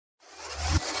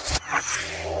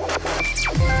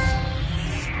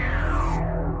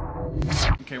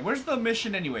Okay, where's the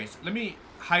mission anyways? Let me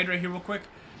hide right here real quick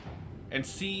and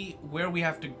see where we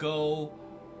have to go.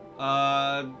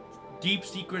 Deep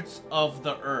Secrets of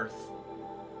the Earth.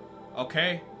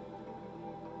 Okay.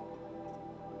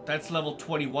 That's level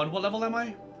 21. What level am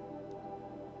I?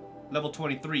 Level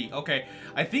 23. Okay.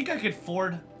 I think I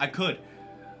could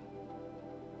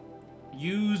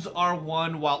use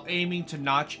R1 while aiming to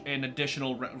notch an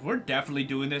additional round. We're definitely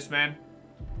doing this, man.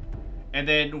 And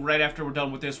then right after we're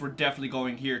done with this, we're definitely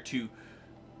going here to...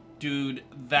 Dude,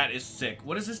 that is sick.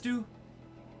 What does this do?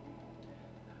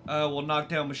 We'll knock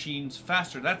down machines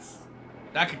faster. That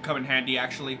could come in handy,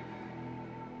 actually.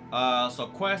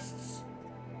 So quests.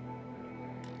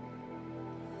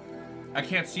 I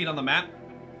can't see it on the map.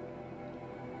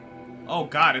 Oh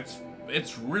god,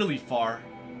 it's really far.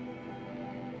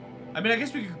 I mean, I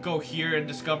guess we could go here and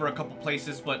discover a couple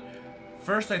places, but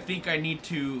first I think I need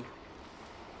to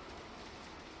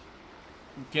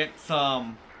get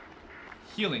some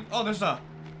healing. Oh, there's a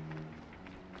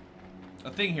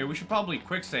thing here. We should probably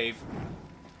quick save.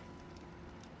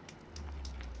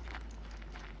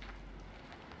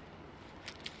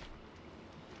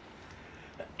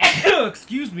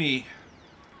 Excuse me.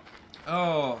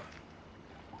 Oh.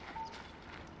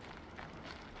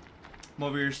 I'm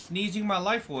over here sneezing my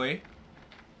life away.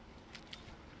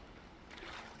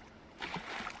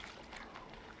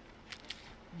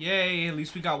 Yay, at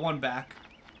least we got one back.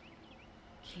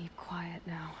 Keep quiet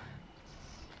now.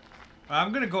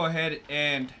 I'm gonna go ahead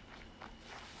and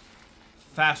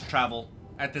fast travel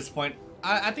at this point.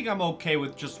 I think I'm okay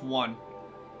with just one.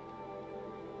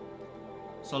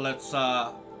 So let's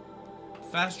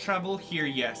fast travel here,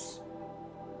 yes.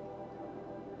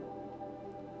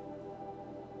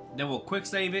 Then we'll quick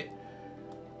save it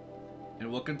and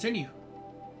we'll continue.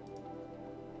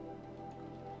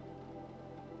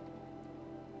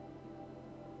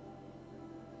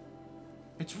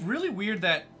 It's really weird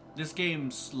that this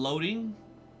game's loading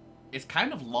is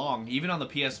kind of long, even on the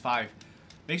PS5.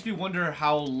 Makes me wonder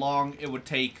how long it would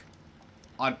take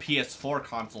on PS4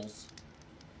 consoles.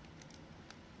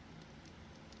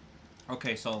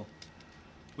 Okay, so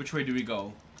which way do we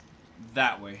go?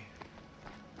 That way.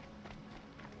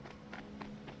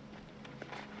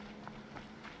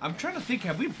 I'm trying to think,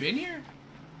 have we been here?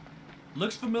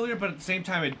 Looks familiar, but at the same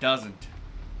time it doesn't.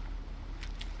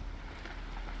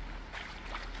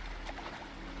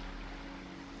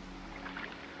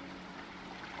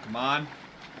 Come on.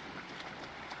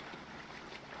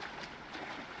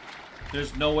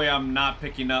 There's no way I'm not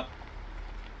picking up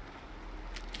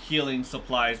healing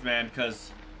supplies, man,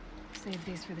 because save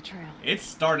these for the trail. It's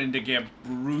starting to get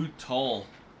brutal.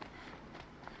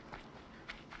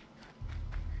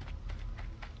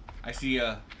 I see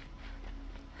a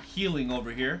healing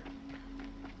over here.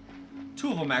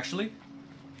 Two of them, actually.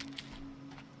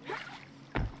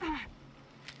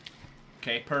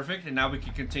 Okay, perfect. And now we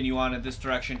can continue on in this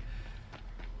direction.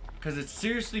 Because it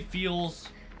seriously feels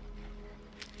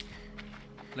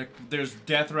like there's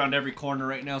death around every corner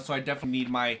right now. So I definitely need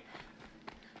my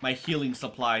healing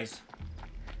supplies.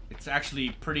 It's actually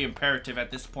pretty imperative at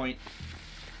this point.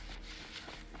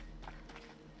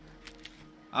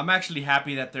 I'm actually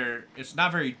happy that it's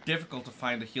not very difficult to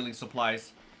find the healing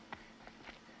supplies.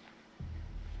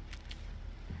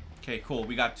 Okay, cool.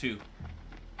 We got two.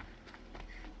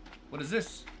 What is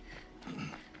this?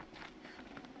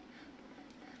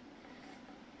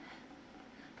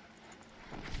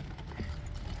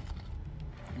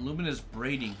 Luminous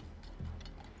braiding.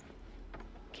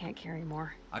 Can't carry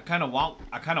more. I kind of want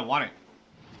it.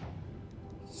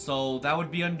 So that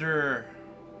would be under...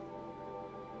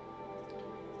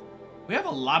 We have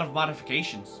a lot of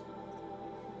modifications.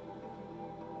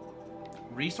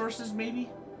 Resources, maybe?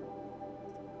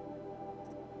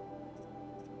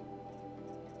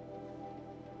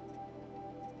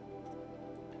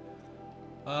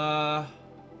 Alright,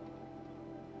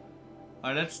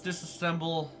 let's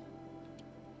disassemble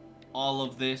all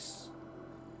of this.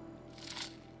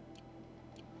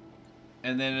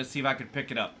 And then let's see if I can pick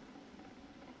it up.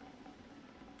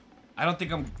 I don't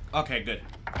think I'm... Okay, good.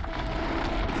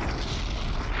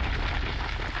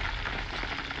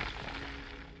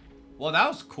 Well, that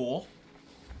was cool.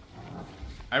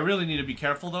 I really need to be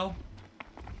careful, though.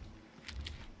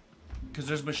 Because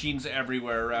there's machines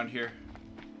everywhere around here.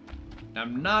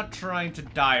 I'm not trying to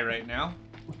die right now.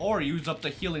 Or use up the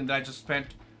healing that I just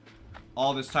spent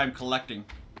all this time collecting.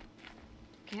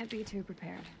 Can't be too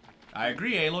prepared. I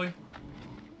agree, Aloy.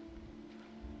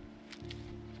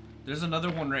 There's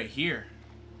another one right here.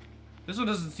 This one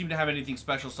doesn't seem to have anything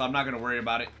special, so I'm not going to worry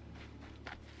about it.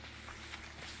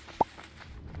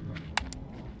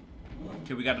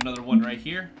 Okay, we got another one right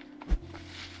here.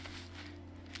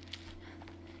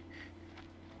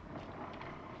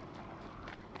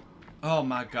 Oh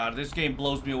my god, this game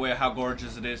blows me away how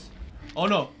gorgeous it is. Oh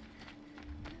no.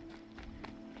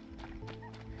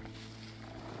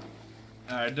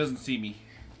 It doesn't see me.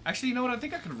 Actually, you know what? I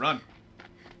think I could run.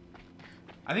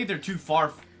 I think they're too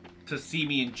far to see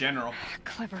me in general.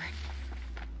 Clever.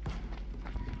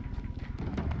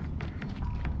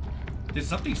 Did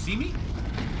something see me?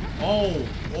 Oh,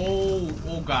 oh,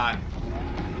 oh god.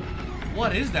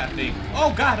 What is that thing?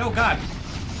 Oh god, oh god.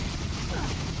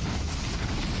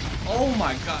 Oh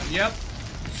my god, yep.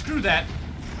 Screw that.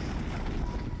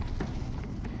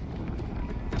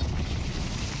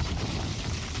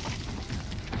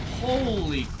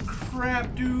 Holy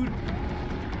crap, dude.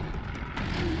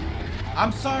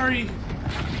 I'm sorry.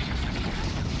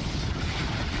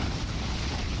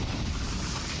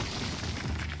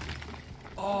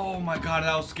 Oh my god,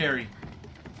 that was scary.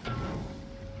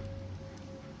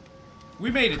 We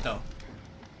made it though.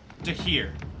 To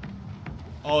here.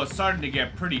 Oh, it's starting to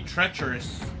get pretty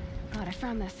treacherous. God, I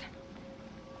found this.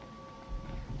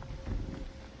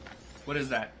 What is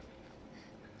that?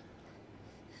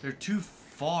 They're too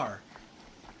far.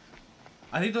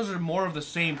 I think those are more of the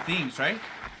same things, right?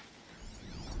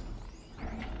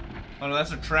 Oh no,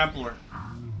 that's a trampler.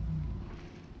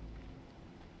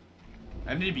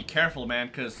 I need to be careful, man,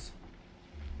 because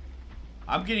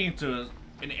I'm getting into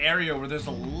an area where there's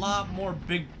a lot more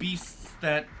big beasts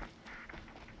that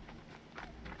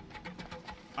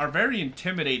are very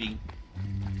intimidating.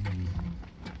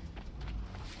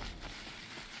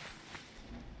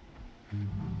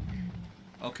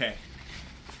 Okay.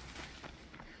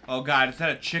 Oh god, is that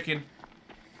a chicken?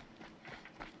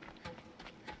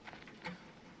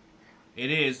 It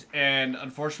is, and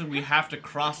unfortunately we have to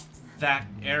cross that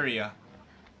area.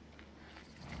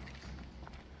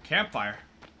 Campfire.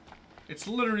 It's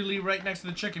literally right next to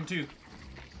the chicken too.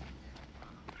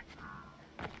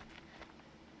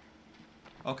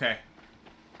 Okay.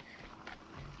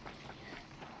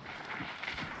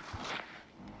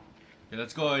 Okay,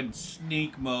 let's go in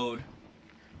sneak mode.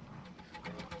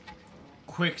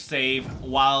 Quick save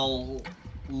while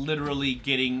literally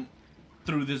getting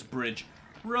through this bridge.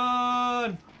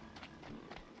 Run!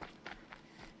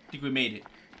 I think we made it.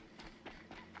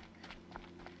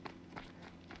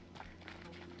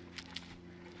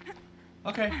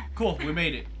 Okay, cool, we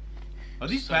made it. Are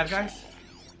these bad guys?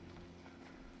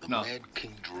 The No. Mad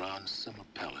King Duran's summer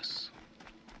palace.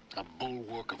 A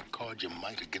bulwark of carja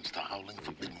might against the howling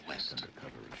Forbidden West.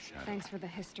 Thanks for the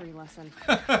history lesson.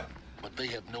 But they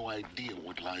have no idea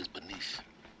what lies beneath.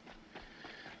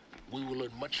 We will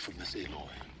learn much from this Aloy.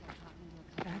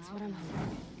 That's what I'm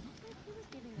hoping.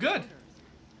 Good.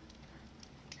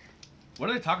 What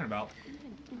are they talking about?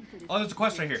 Oh, there's a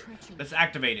quest right here. Let's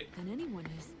activate it. Than anyone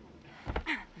is.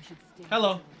 I should stay.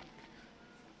 Hello.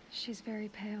 She's very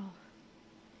pale.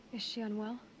 Is she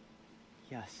unwell?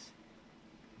 Yes.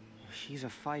 She's a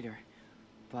fighter,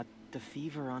 but the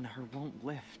fever on her won't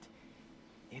lift.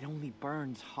 It only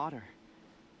burns hotter.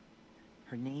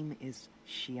 Her name is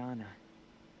Shiana,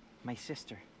 my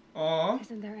sister. Aww.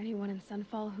 Isn't there anyone in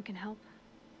Sunfall who can help?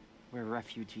 We're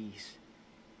refugees.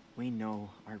 We know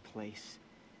our place.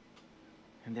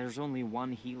 And there's only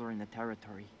one healer in the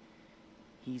territory.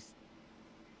 He's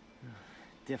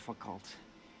difficult.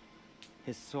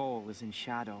 His soul is in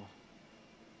shadow.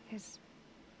 His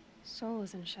soul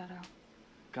is in shadow.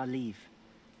 Galiv.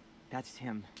 That's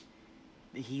him.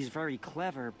 He's very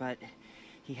clever, but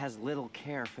he has little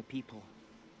care for people.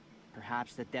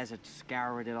 Perhaps the desert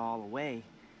scoured it all away.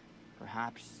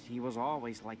 Perhaps he was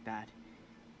always like that.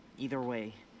 Either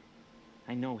way,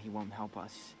 I know he won't help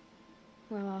us.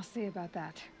 Well, I'll see about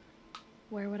that.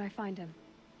 Where would I find him?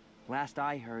 Last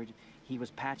I heard, he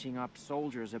was patching up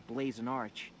soldiers at Blazon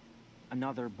Arch.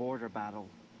 Another border battle.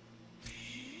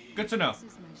 Good to know.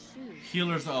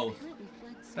 Healer's Oath.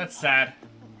 That's sad.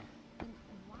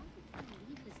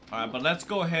 Alright, but let's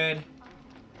go ahead.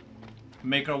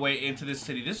 Make our way into this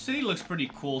city. This city looks pretty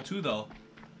cool too, though.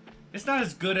 It's not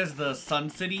as good as the Sun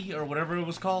City or whatever it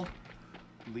was called.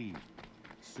 Leave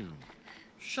soon.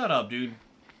 Shut up, dude.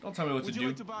 Don't tell me what to Would you do.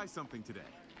 like to buy something today?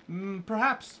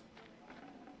 Perhaps.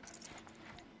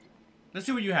 Let's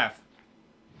see what you have.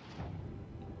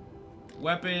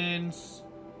 Weapons.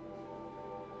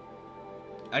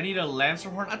 I need a Lancer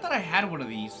Horn. I thought I had one of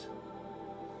these.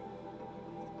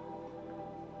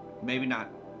 Maybe not.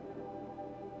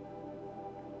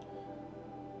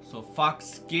 So fox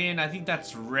skin, I think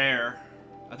that's rare.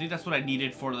 I think that's what I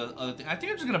needed for the other thing. I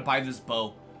think I'm just gonna buy this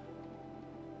bow.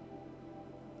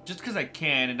 Just because I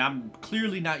can, and I'm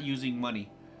clearly not using money.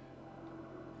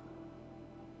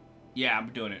 Yeah, I'm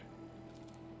doing it.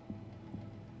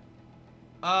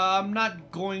 I'm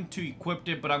not going to equip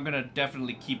it, but I'm gonna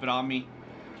definitely keep it on me.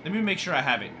 Let me make sure I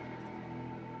have it.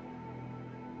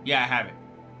 Yeah, I have it.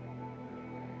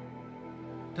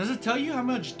 Does it tell you how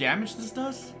much damage this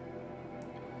does?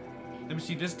 Let me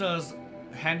see. This does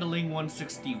handling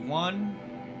 161.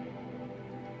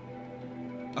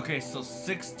 Okay, so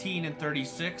 16 and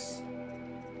 36.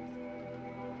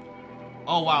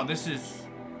 Oh wow, this is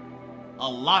a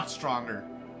lot stronger.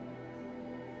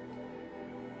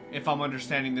 If I'm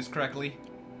understanding this correctly.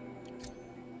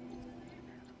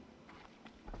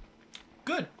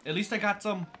 Good. At least I got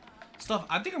some stuff.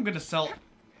 I think I'm gonna sell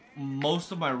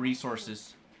most of my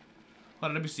resources.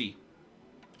 But let me see.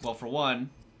 Well, for one,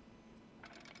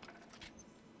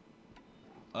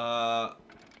 let's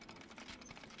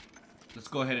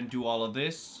go ahead and do all of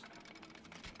this.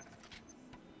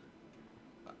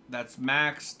 That's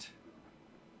maxed.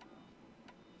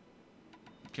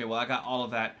 Okay, well I got all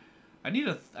of that. I need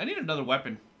another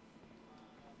weapon.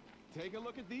 Take a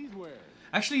look at these wares.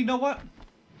 Actually, you know what?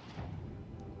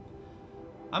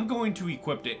 I'm going to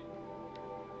equip it.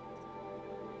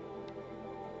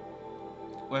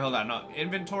 Wait, hold on. No,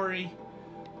 inventory,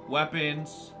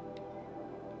 weapons.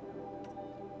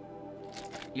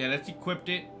 Yeah, let's equip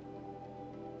it.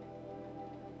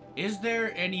 Is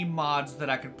there any mods that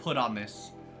I could put on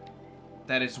this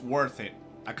that is worth it?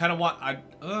 I kind of want.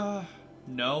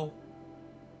 No.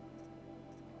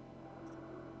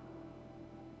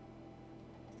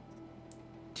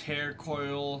 Tear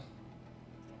coil,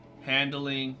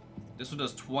 handling. This one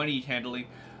does 20 handling.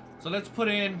 So let's put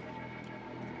in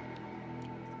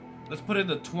the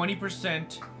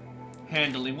 20%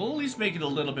 handling. We'll at least make it a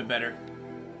little bit better.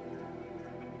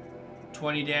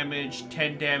 20 damage,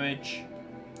 10 damage.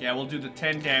 Yeah, we'll do the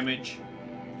 10 damage.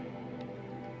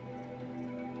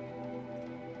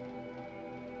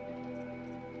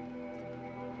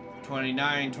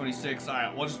 $29, $26.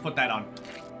 Alright, we'll just put that on.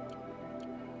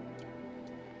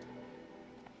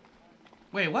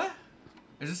 Wait, what?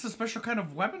 Is this a special kind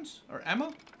of weapons or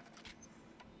ammo?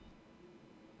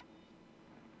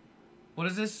 What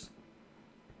is this?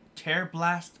 Tear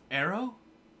blast arrow?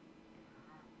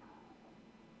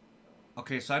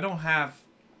 Okay, so I don't have...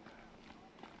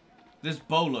 This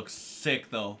bow looks sick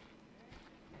though.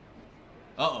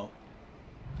 Uh-oh.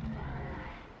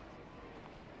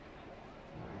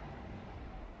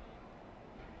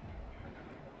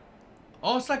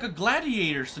 Oh, it's like a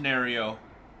gladiator scenario.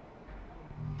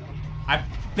 I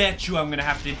bet you I'm gonna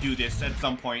have to do this at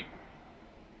some point.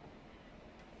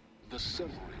 The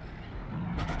Severin.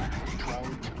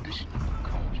 Proud tradition of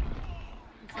culture.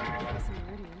 It's like a Christmas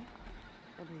meridian.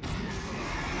 Every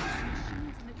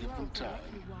time.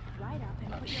 You walk right up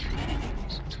and I'm put sure your it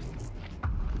wasn't.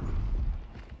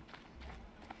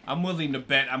 I'm willing to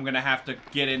bet I'm gonna have to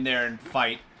get in there and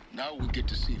fight. Now we get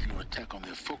to see if your attack on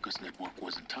their focus network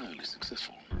was entirely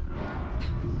successful.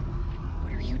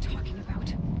 What are you talking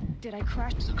about? Did I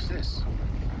crash? Success.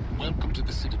 Welcome to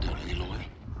the Citadel, Aloy.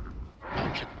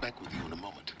 I'll check back with you in a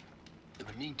moment. In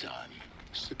the meantime,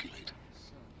 circulate.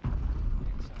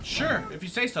 Sure, if you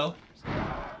say so.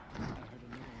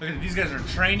 Look at these guys are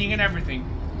training and everything.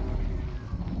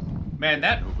 Man,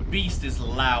 that beast is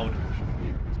loud.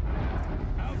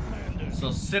 So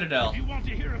Citadel. If you want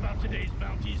to hear about today's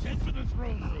bounties, head for the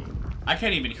throne room. I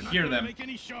can't even You're not hear gonna them. Make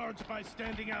any shards by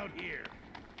standing out here.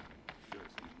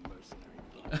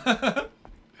 I'll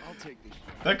take these.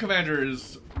 That commander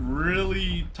is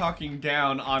really talking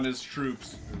down on his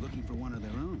troops. They're looking for one of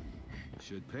their own.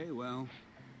 Should pay well.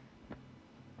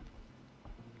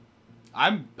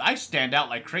 I stand out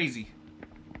like crazy.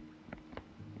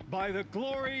 By the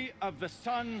glory of the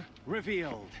sun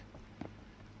revealed.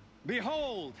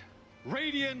 Behold,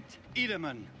 radiant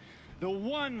Edaman, the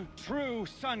one true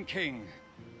Sun King.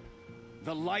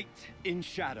 The light in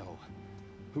shadow,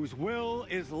 whose will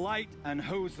is light and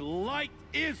whose light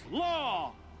is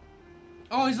law.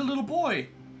 Oh, he's a little boy.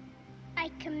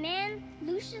 I command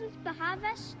Lucius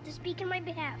Bahavas to speak in my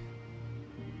behalf.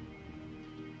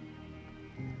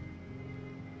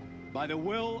 By the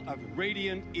will of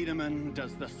radiant Edaman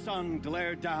does the sun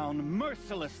glare down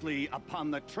mercilessly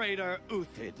upon the traitor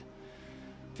Uthid.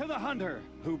 To the hunter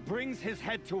who brings his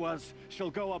head to us shall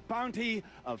go a bounty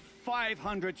of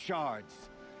 500 shards.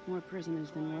 More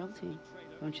prisoners than royalty,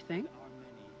 don't you think?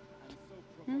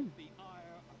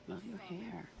 Love your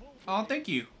hair. Oh, thank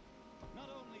you.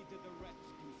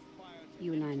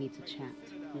 You and I need to chat,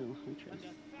 little huntress.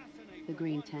 The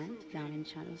green tent down in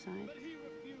Shadowside.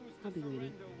 I'll be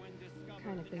waiting.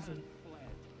 Kind of busy.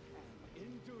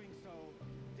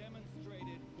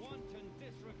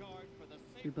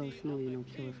 We both know you're no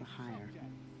killer for hire.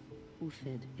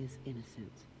 Uthid is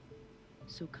innocent.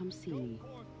 So come see me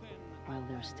while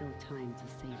there's still time to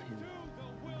save him.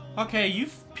 Okay,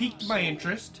 you've piqued my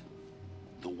interest.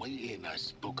 The way in I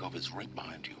spoke of is right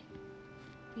behind you.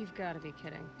 You've got to be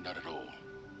kidding. Not at all.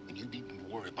 And you needn't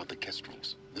worry about the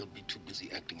Kestrels. They'll be too busy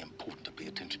acting important to pay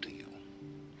attention to you.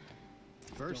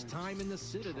 First time in the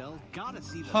Citadel, gotta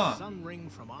see the sun ring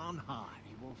from on high.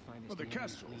 Well, the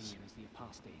Kestrels.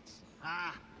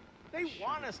 Ah, they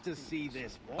want us to see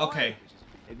this, boy. Okay.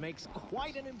 It makes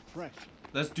quite an impression.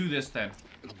 Let's do this then.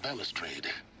 The balustrade.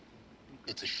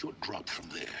 It's a short drop from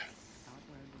there.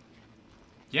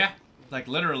 Yeah, like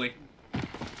literally.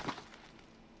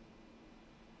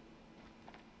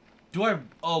 Do I...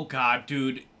 Oh god,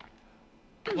 dude.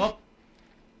 Well,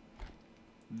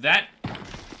 that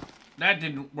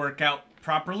didn't work out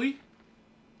properly.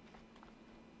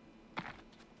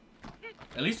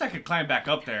 At least I could climb back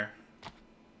up there.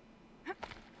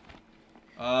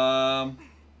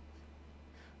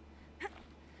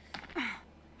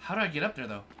 How do I get up there,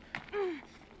 though?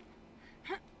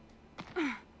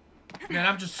 Man,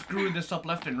 I'm just screwing this up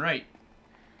left and right.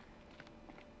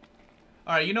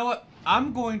 Alright, you know what?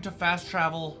 I'm going to fast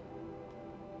travel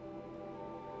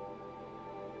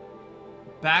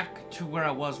back to where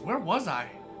I was. Where was I?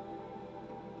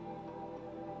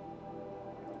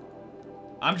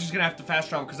 I'm just gonna have to fast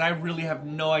travel because I really have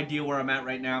no idea where I'm at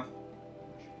right now.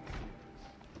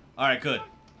 Alright, good.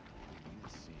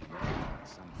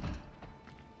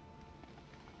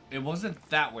 It wasn't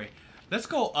that way. Let's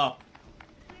go up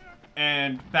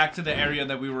and back to the area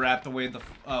that we were at the way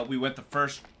we went the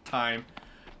first time.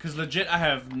 Because legit, I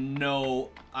have no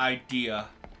idea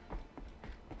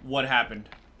what happened.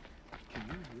 Can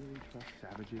you really trust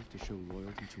savages to show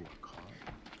loyalty to a cause?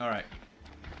 Alright.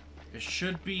 It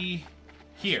should be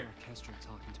here.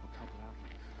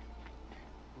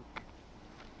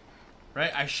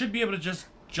 Right? I should be able to just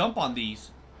jump on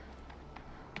these.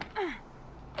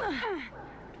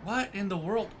 What in the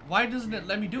world? Why doesn't it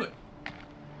let me do it?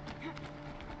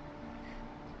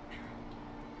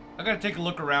 I gotta take a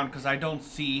look around because I don't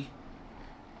see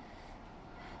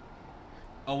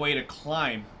a way to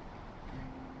climb.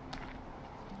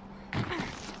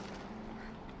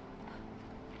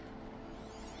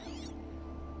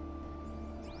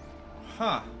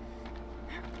 Huh.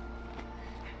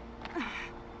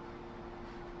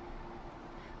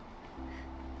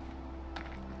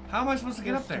 How am I supposed to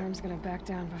get up there? Storm's gonna back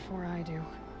down before I do.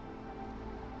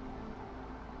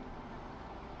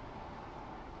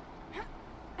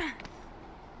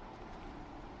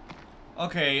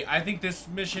 Okay, I think this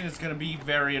mission is gonna be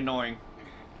very annoying.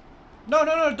 No,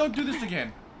 no, no, don't do this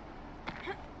again.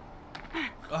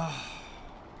 Ugh.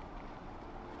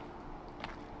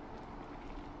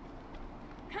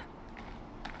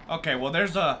 Okay, well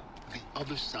there's a... The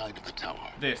other side of the tower.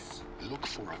 This. Look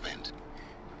for a vent.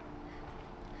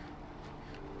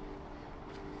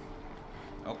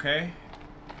 Okay.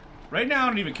 Right now I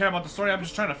don't even care about the story, I'm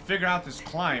just trying to figure out this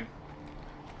climb.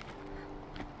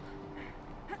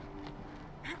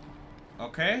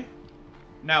 Okay.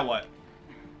 Now what?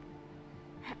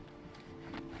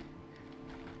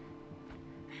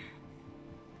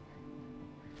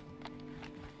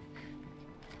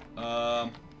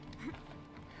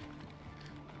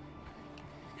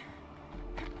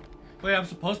 Wait, I'm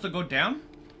supposed to go down?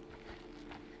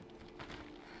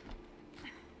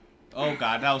 Oh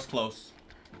god, that was close.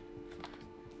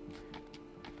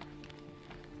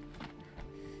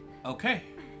 Okay.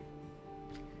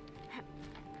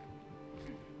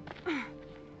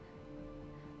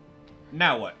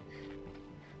 Now what?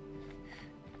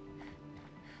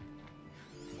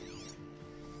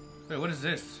 Wait, what is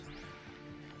this?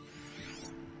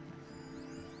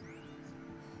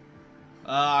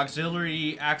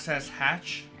 Auxiliary access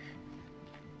hatch.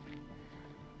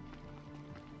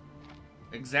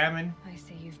 Examine. I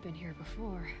see you've been here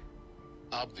before.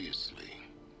 Obviously.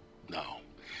 Now,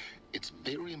 it's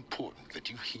very important that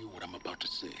you hear what I'm about to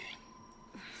say.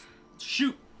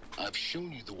 Shoot. I've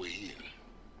shown you the way in,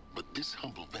 but this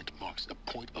humble vent marks a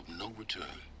point of no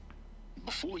return.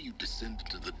 Before you descend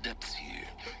into the depths here,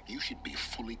 you should be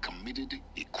fully committed,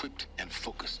 equipped, and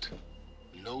focused.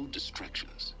 No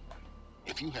distractions.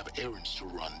 If you have errands to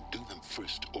run, do them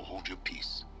first or hold your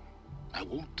peace. I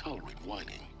won't tolerate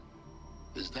whining.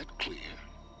 Is that clear?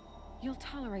 You'll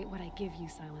tolerate what I give you,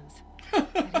 Silence.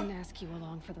 I didn't ask you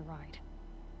along for the ride.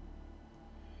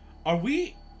 Are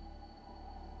we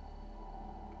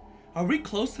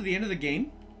close to the end of the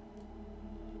game?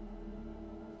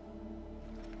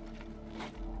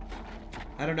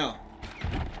 I don't know.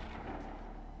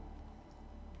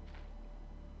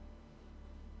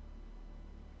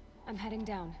 I'm heading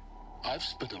down. I've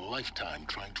spent a lifetime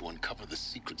trying to uncover the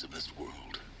secrets of this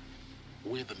world.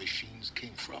 Where the machines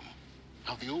came from.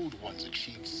 How the old ones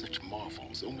achieved such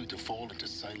marvels only to fall into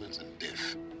silence and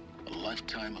death. A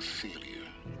lifetime of failure,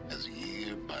 as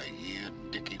year by year,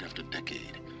 decade after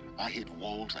decade, I hit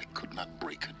walls I could not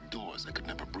break, doors I could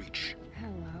never breach.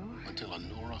 Hello. Until a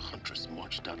Nora huntress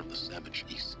marched out of the savage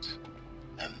east.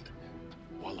 And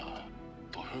voila,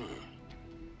 for her,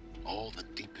 all the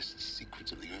deepest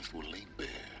secrets of the earth were laid bare.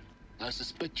 I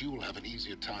suspect you will have an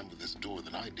easier time with this door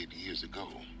than I did years ago.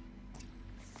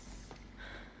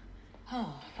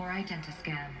 Hold for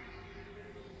identiscan.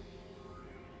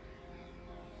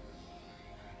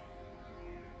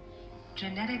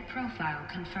 Genetic profile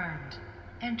confirmed.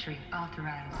 Entry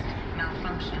authorized.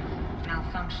 Malfunction.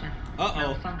 Malfunction.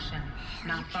 Malfunction.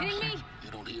 Malfunction. Are you kidding me?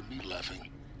 You don't hear me laughing.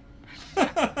 There's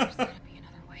gotta be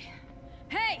another way.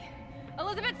 Hey!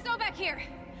 Elizabeth Stoback here!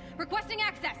 Requesting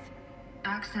access!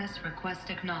 Access request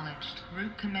acknowledged.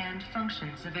 Root command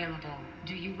functions available.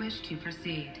 Do you wish to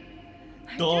proceed?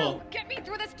 I do! Get me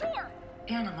through this door!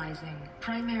 Analyzing.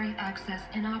 Primary access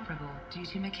inoperable due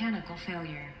to mechanical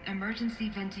failure. Emergency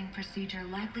venting procedure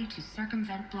likely to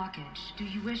circumvent blockage. Do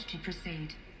you wish to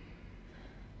proceed?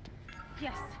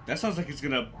 Yes. That sounds like it's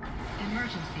gonna...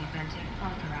 Emergency venting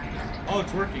authorized. Oh,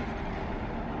 it's working.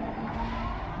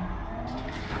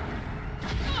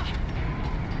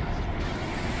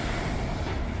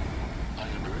 I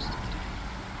underestimated.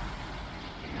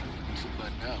 So by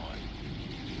now,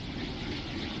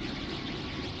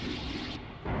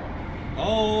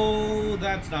 Oh,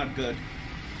 that's not good.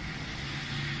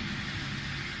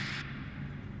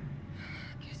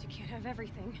 Guess you can't have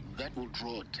everything. that will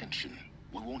draw attention.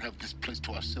 We won't have this place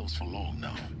to ourselves for long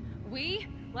now. We?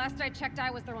 Last I checked,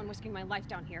 I was the one risking my life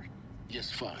down here.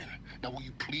 Yes, fine. Now will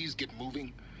you please get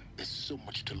moving? There's so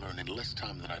much to learn in less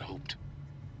time than I'd hoped.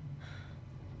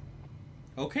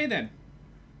 Okay then.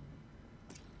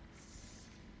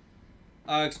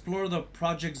 Explore the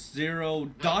Project Zero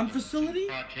Dawn facility?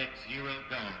 Project Zero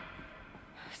Dawn.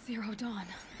 Zero Dawn.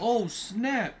 Oh,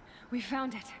 snap. We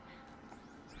found it.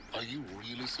 Are you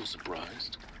really so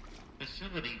surprised?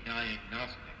 Facility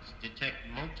diagnostics detect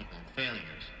multiple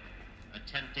failures.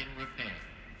 Attempting repair.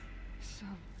 So,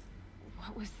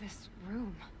 what was this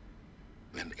room?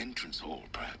 An entrance hall,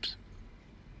 perhaps.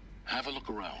 Have a look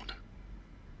around.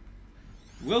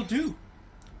 Will do.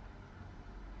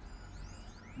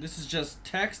 This is just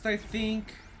text, I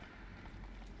think.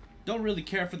 Don't really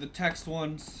care for the text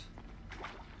ones.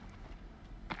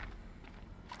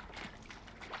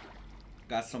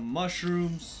 Got some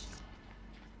mushrooms.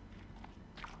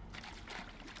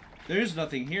 There's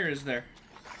nothing here, is there?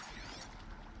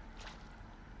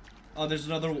 Oh, there's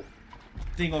another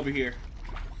thing over here.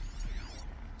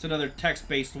 It's another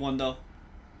text-based one, though.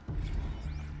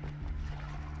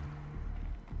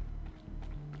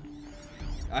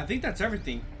 I think that's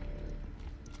everything.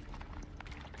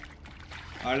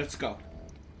 Alright, let's go.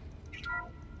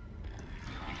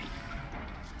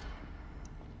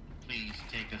 Please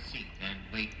take a seat and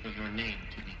wait for your name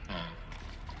to be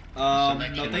called.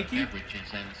 No thank you.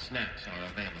 Beverages and snacks are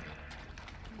available.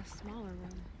 In a smaller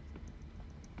room.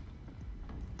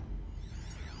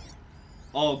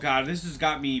 Oh god, this has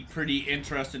got me pretty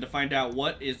interested to find out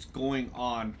what is going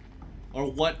on.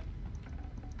 Or what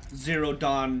Zero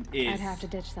Dawn is. I'd have to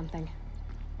ditch something.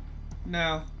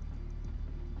 No.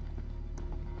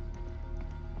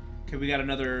 Okay, we got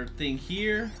another thing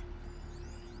here.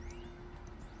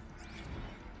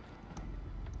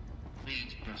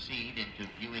 Please proceed into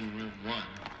viewing room 1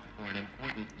 for an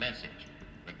important message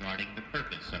regarding the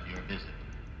purpose of your visit.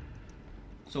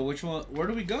 So which one? Where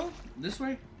do we go? This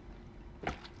way?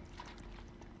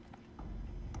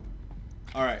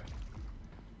 Alright.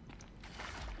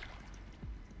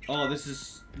 Oh, this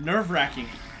is nerve-wracking.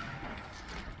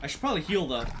 I should probably heal,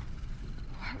 though.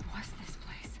 What was this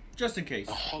place? Just in case.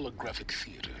 A holographic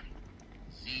theater.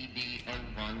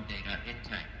 CD01 data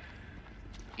intact.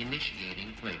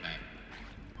 Initiating playback.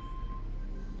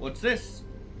 What's this?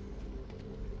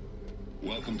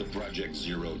 Welcome to Project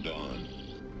Zero Dawn.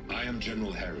 I am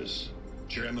General Harris,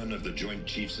 Chairman of the Joint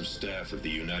Chiefs of Staff of the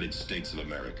United States of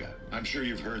America. I'm sure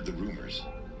you've heard the rumors.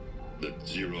 That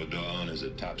Zero Dawn is a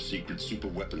top-secret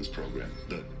superweapons program.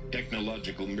 The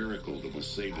technological miracle that will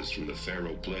save us from the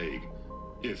Pharaoh Plague,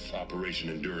 if Operation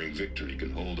Enduring Victory can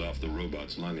hold off the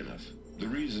robots long enough. The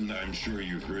reason I'm sure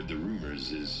you've heard the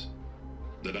rumors is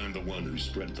that I'm the one who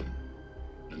spread them.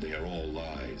 And they are all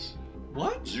lies.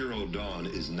 What? Zero Dawn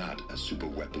is not a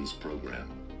superweapons program.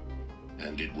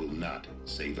 And it will not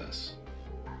save us.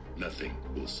 Nothing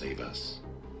will save us.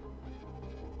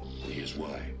 Here's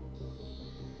why.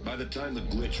 By the time the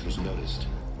glitch was noticed,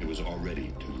 It was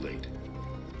already too late.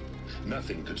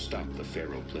 Nothing could stop the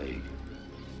Pharaoh Plague.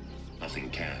 Nothing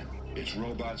can. Its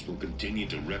robots will continue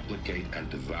to replicate and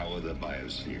devour the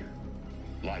biosphere.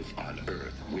 Life on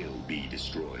Earth will be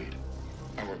destroyed.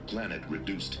 Our planet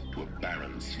reduced to a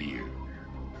barren sphere.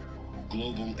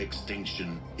 Global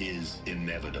extinction is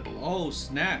inevitable. Oh,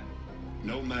 snap.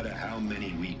 No matter how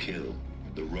many we kill,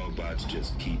 the robots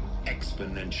just keep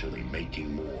exponentially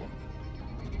making more.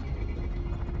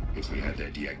 If we had their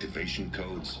deactivation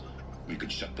codes, we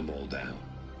could shut them all down.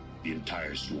 The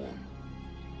entire swarm.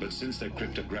 But since their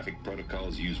cryptographic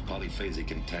protocols use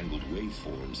polyphasic entangled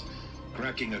waveforms,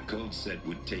 cracking a code set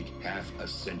would take half a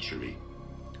century.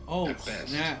 Oh, at best,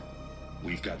 snap.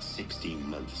 We've got 16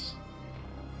 months.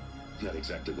 Not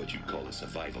exactly what you'd call a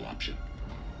survival option.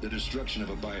 The destruction of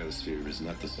a biosphere is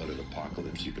not the sort of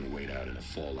apocalypse you can wait out in a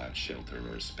fallout shelter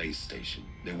or a space station.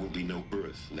 There will be no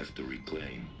Earth left to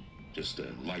reclaim. Just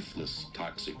a lifeless,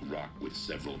 toxic rock with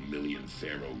several million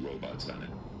Pharaoh robots on it,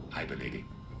 hibernating,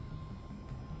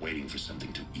 waiting for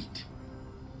something to eat.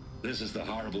 This is the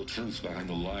horrible truth behind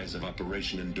the lies of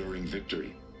Operation Enduring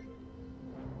Victory.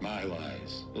 My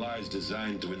lies. Lies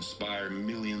designed to inspire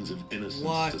millions of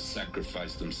innocents to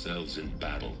sacrifice themselves in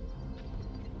battle.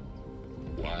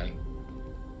 Why?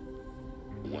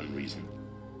 One reason.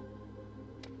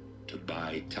 To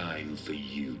buy time for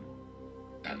you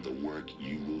and the work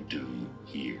you will do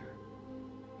here.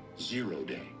 Zero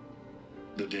Day.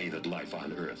 The day that life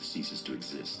on Earth ceases to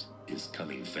exist is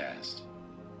coming fast.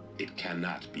 It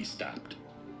cannot be stopped.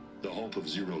 The hope of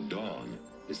Zero Dawn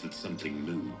is that something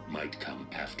new might come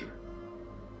after.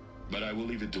 But I will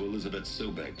leave it to Elizabeth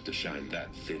Sobek to shine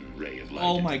that thin ray of light.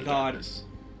 Oh into my the god. darkness.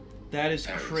 That is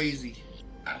Paris, crazy.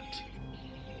 Out.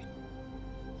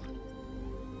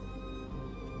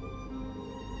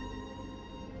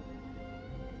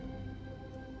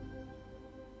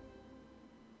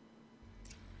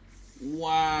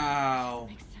 Wow.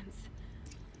 Makes sense.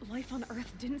 Life on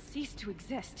Earth didn't cease to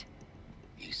exist.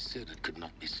 He said it could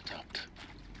not be stopped.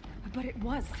 But it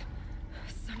was.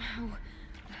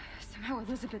 Somehow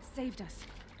Elizabeth saved us.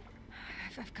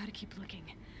 I've got to keep looking.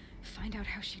 Find out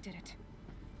how she did it.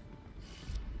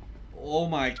 Oh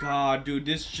my god, dude,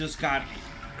 this just got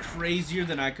crazier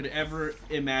than I could ever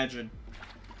imagine.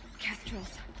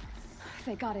 Kestrels.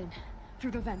 They got in.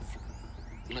 Through the vents.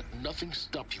 Let nothing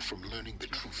stop you from learning the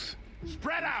truth.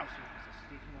 Spread out!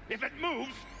 If it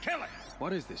moves, kill it!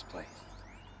 What is this place?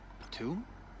 A tomb?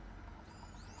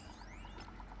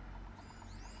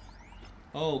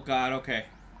 Oh god, okay.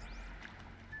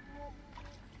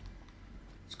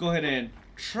 Let's go ahead and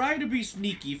try to be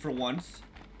sneaky for once.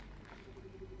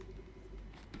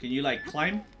 Can you like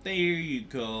climb? There you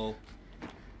go.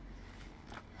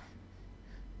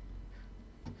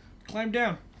 Climb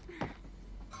down.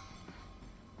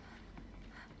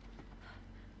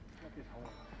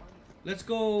 Let's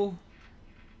go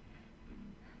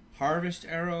harvest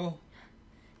arrow.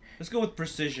 Let's go with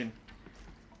precision.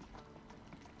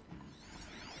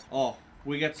 Oh,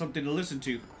 we got something to listen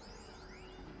to.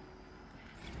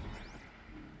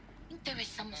 There is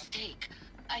some mistake.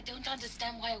 I don't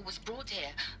understand why I was brought here.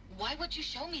 Why would you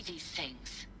show me these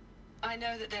things? I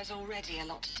know that there's already a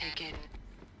lot to take in.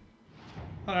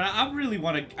 Hold on,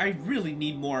 I really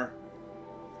need more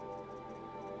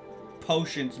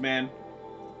potions, man.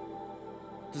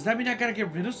 Does that mean I gotta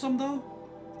get rid of some, though?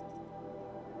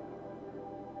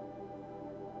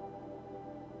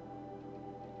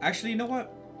 Actually, you know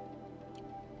what?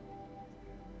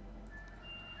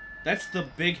 That's the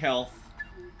big health.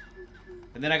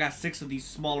 And then I got 6 of these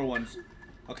smaller ones.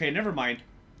 Okay, never mind.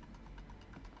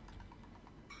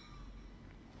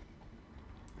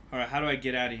 Alright, how do I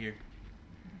get out of here?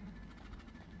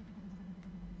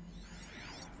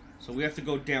 So we have to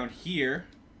go down here.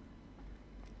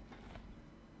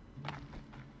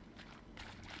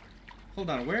 Hold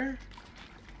on, where?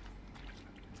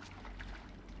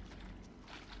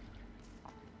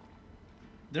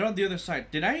 They're on the other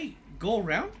side. Did I go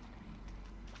around?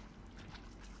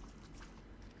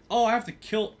 Oh, I have to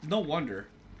kill... No wonder.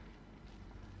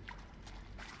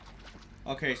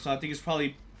 Okay, so I think it's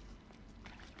probably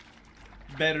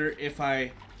better if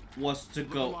I was to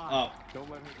go up. Don't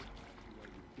let her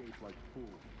escape like fools.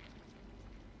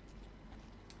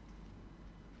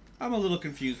 I'm a little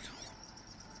confused.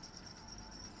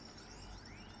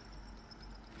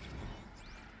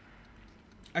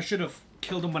 I should have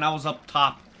killed him when I was up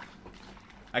top.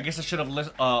 I guess I should have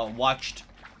watched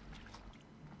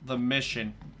the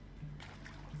mission.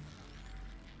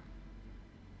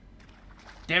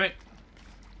 Damn it.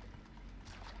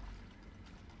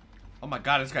 Oh my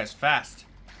god, this guy's fast.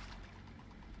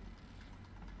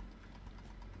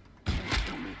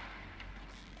 Don't make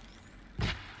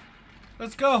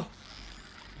Let's go.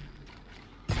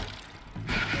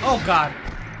 Oh God.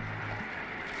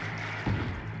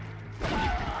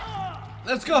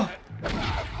 Let's go.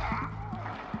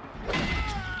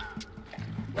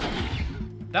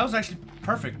 That was actually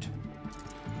perfect.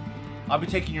 I'll be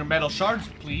taking your metal shards,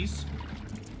 please.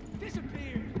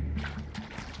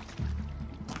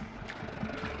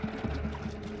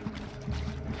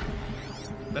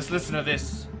 Let's listen to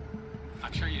this.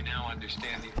 I'm sure you now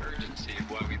understand the urgency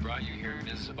of why we brought you here,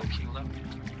 Ms. Okilo.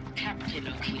 Captain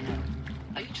Okilo,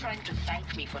 are you trying to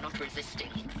thank me for not resisting?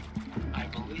 I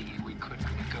believe we could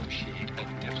negotiate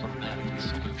a diplomatic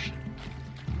solution.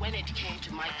 When it came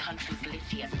to my country's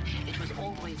lithium, it was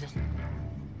always a...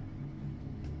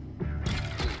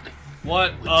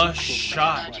 What a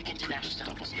shot. Magic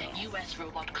International, U.S.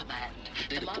 Robot Command.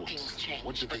 The markings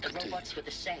changed, but the robots were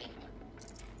the same.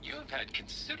 You have had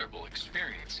considerable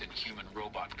experience in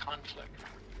human-robot conflict.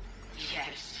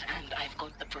 Yes, and I've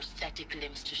got the prosthetic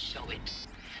limbs to show it.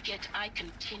 Yet I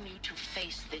continue to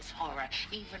face this horror,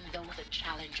 even though the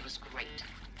challenge was great.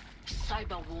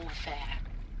 Cyber warfare.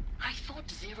 I thought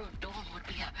Zero Dawn would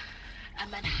be a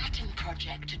Manhattan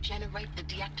project to generate the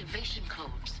deactivation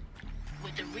codes.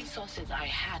 With the resources I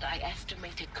had, I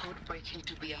estimated code breaking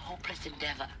to be a hopeless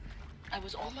endeavor. I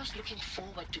was almost looking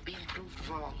forward to being proved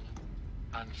wrong.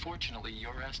 Unfortunately,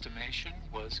 your estimation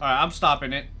was... Alright, I'm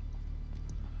stopping it.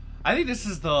 I think this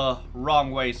is the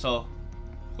wrong way, so...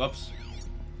 Whoops.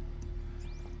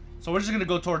 So we're just gonna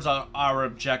go towards our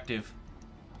objective.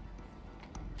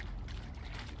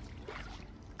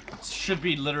 It should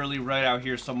be literally right out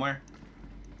here somewhere.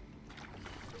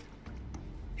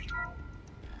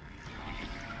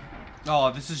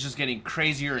 Oh, this is just getting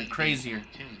crazier and crazier.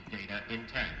 Data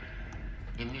intact.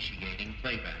 Initiating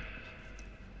playback.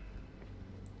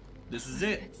 This is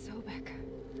it. It's Sobek.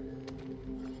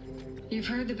 You've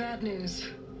heard the bad news,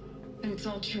 and it's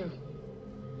all true.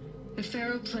 The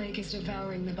Pharaoh Plague is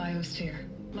devouring the biosphere.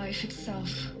 Life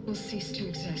itself will cease to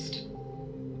exist.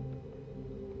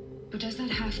 But does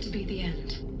that have to be the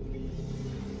end?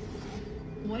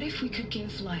 What if we could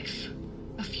give life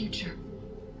a future?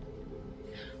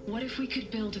 What if we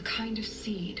could build a kind of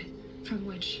seed from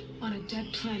which, on a dead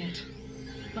planet,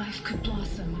 life could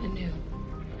blossom anew?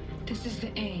 This is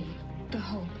the aim, the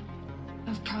hope,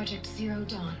 of Project Zero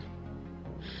Dawn.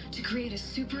 To create a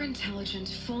super-intelligent,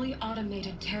 fully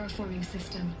automated terraforming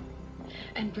system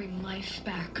and bring life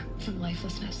back from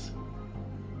lifelessness.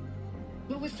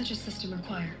 What would such a system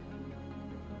require?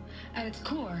 At its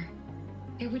core,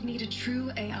 it would need a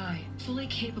true AI, fully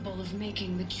capable of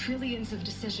making the trillions of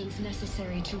decisions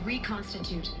necessary to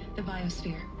reconstitute the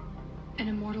biosphere. An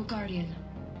immortal guardian,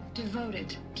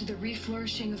 devoted to the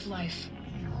reflourishing of life.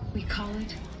 We call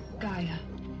it Gaia.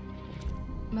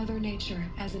 Mother Nature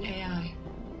as an AI.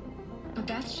 But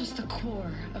that's just the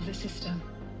core of the system.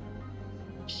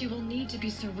 She will need to be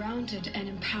surrounded and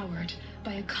empowered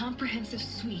by a comprehensive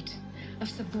suite of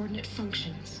subordinate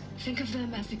functions. Think of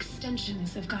them as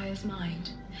extensions of Gaia's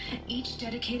mind, each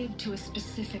dedicated to a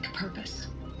specific purpose.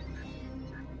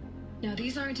 Now,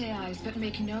 these aren't AIs, but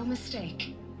make no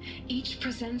mistake, each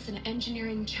presents an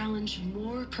engineering challenge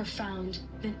more profound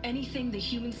than anything the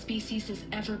human species has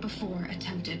ever before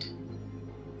attempted.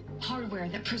 Hardware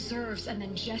that preserves and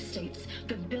then gestates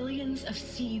the billions of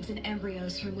seeds and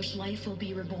embryos from which life will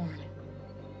be reborn.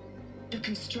 The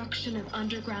construction of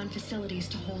underground facilities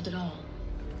to hold it all.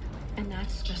 And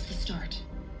that's just the start.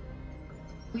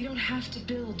 We don't have to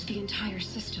build the entire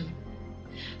system.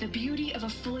 The beauty of a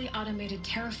fully automated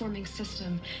terraforming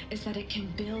system is that it can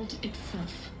build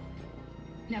itself.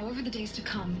 Now, over the days to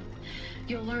come,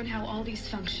 you'll learn how all these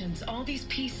functions, all these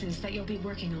pieces that you'll be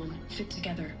working on, fit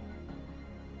together.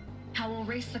 How we'll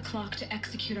race the clock to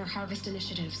execute our harvest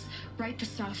initiatives, write the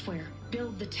software,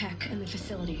 build the tech and the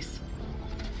facilities.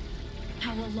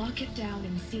 How we'll lock it down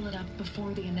and seal it up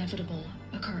before the inevitable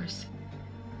occurs.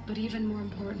 But even more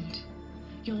important,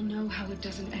 you'll know how it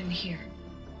doesn't end here.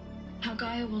 How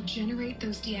Gaia will generate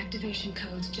those deactivation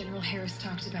codes General Harris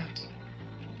talked about,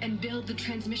 and build the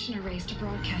transmission arrays to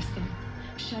broadcast them,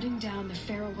 shutting down the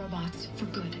Pharaoh robots for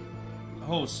good.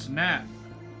 Oh, snap.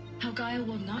 How Gaia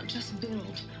will not just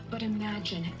build, but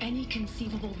imagine any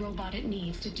conceivable robot it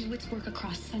needs to do its work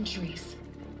across centuries.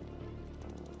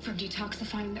 From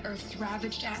detoxifying the Earth's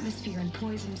ravaged atmosphere and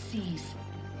poisoned seas,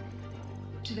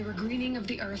 to the regreening of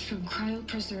the Earth from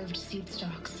cryopreserved seed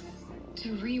stalks,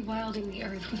 to rewilding the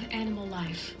Earth with animal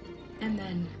life. And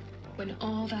then, when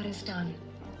all that is done,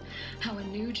 how a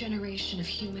new generation of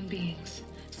human beings,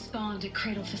 spawned at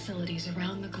cradle facilities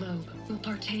around the globe, will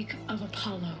partake of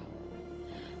Apollo,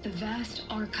 the vast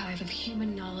archive of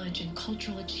human knowledge and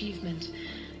cultural achievement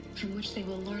from which they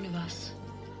will learn of us,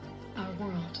 our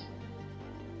world,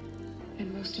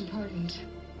 and most important,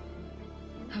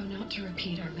 how not to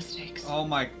repeat our mistakes. Oh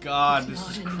my God, It's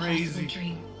this is not an crazy. impossible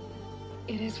dream.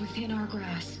 It is within our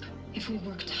grasp if we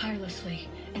work tirelessly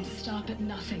and stop at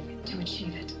nothing to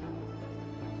achieve it.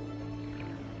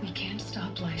 We can't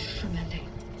stop life from ending.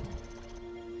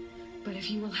 But if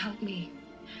you will help me,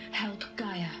 help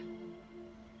Gaia,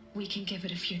 we can give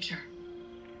it a future.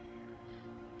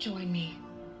 Join me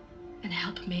and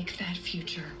help make that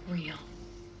future real.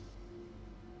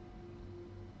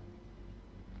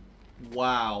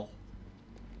 Wow.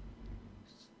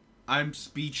 I'm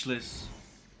speechless.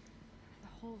 The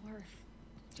whole Earth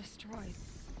destroyed,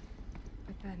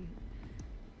 but then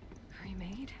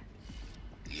remade?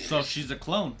 So she's a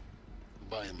clone.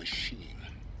 By a machine.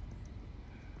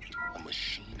 A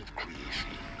machine of creation.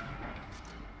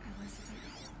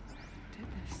 Elizabeth did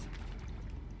this.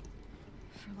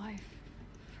 For life.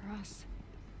 For us.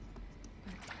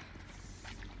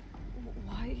 But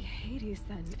why Hades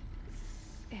then?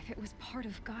 If it was part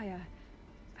of Gaia,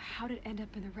 how did it end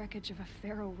up in the wreckage of a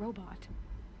pharaoh robot?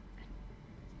 And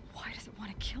why does it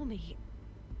want to kill me?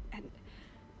 And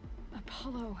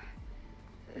Apollo,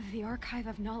 the archive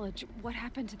of knowledge, what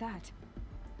happened to that?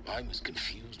 I'm as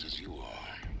confused as you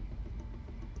are.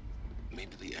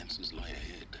 Maybe the answers lie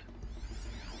ahead.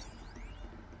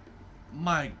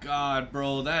 My God,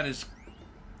 bro, that is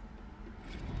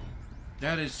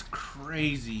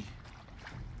crazy.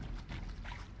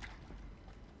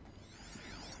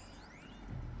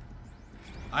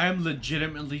 I am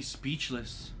legitimately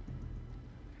speechless.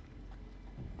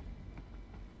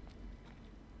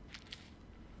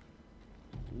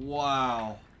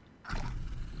 Wow.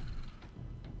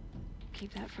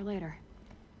 Keep that for later.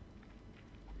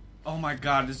 Oh my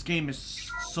God, this game is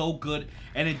so good,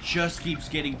 and it just keeps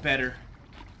getting better.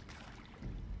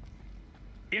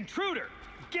 Intruder!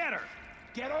 Get her!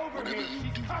 Get over Whatever here!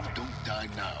 you do, don't die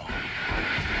now.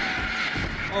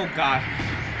 Oh God.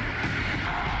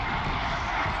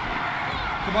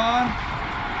 Come on.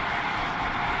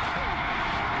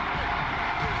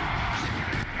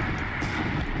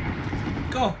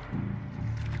 Go.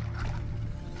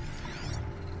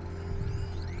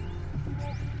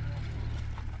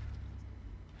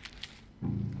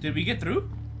 Did we get through?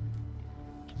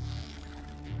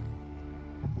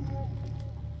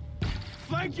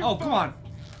 Oh, come on.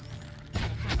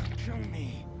 Kill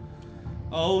me.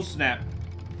 Oh, snap.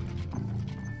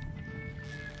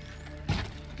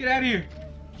 Get out of here.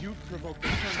 You provoked the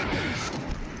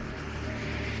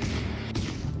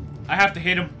I have to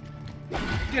hit him.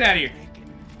 Get out of here.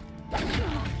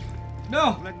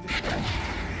 No.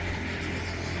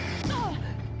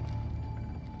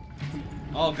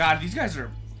 Oh God, these guys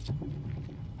are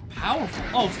powerful.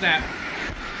 Oh snap.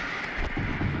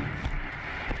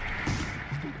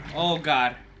 Oh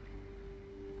God.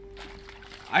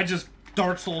 I just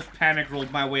Dark Souls panic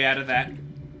rolled my way out of that.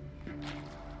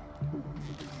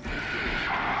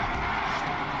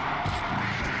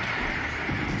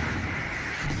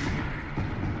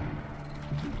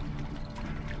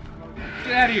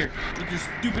 Get out of here with your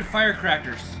stupid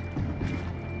firecrackers.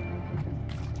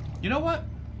 You know what?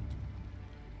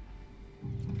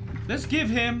 Let's give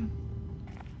him...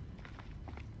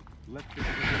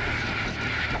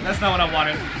 That's not what I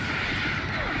wanted.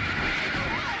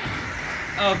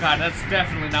 Oh God, that's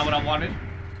definitely not what I wanted.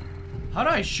 How do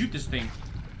I shoot this thing?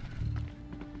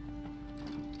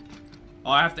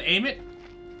 Oh, I have to aim it?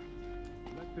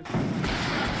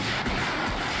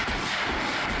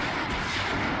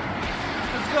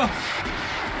 Let's go.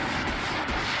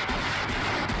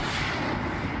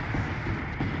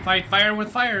 Fight fire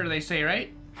with fire, they say,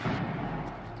 right?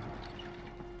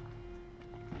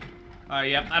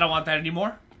 Yep, I don't want that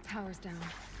anymore. Power's down.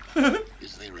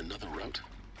 Is there another route?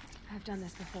 I've done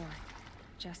this before.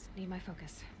 Just need my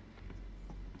focus.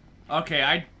 Okay,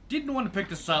 I didn't want to pick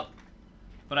this up,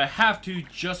 but I have to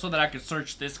just so that I can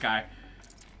search this guy.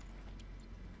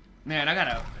 Man, I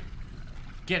gotta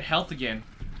get health again.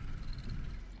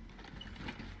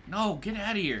 No, get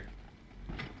out of here.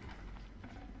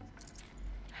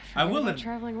 I will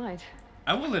traveling light.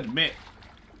 I will admit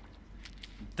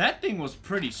that thing was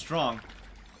pretty strong.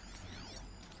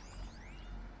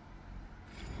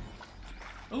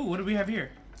 Oh, what do we have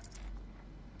here?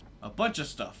 A bunch of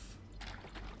stuff.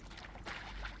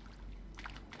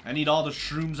 I need all the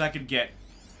shrooms I could get.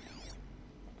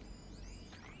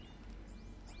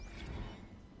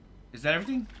 Is that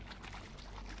everything?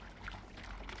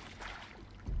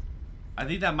 I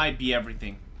think that might be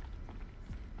everything.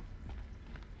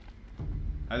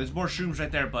 There's more shrooms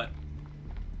right there, but...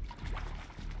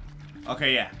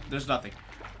 Okay, yeah, there's nothing.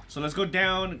 So let's go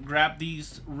down, grab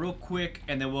these real quick,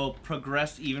 and then we'll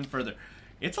progress even further.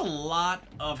 It's a lot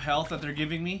of health that they're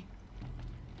giving me.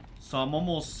 So I'm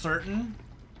almost certain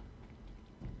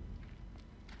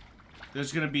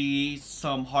there's gonna be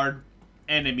some hard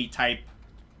enemy type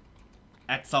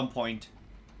at some point.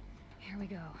 Here we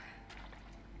go.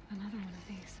 Another one of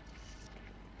these.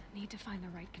 Need to find the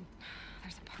right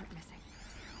there's a part missing.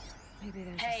 Maybe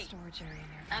there's a storage area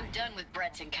nearby. I'm done with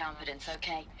Brett's incompetence,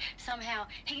 okay? Somehow,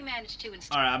 he managed to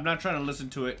install... Alright, I'm not trying to listen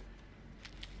to it.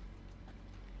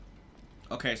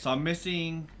 Okay, so I'm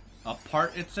missing a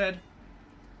part, it said.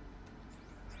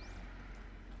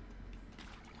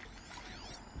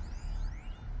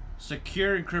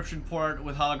 Secure encryption port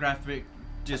with holographic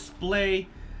display.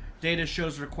 Data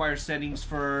shows required settings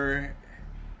for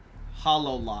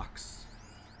holo locks.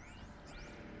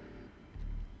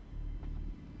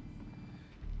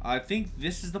 I think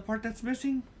this is the part that's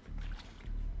missing.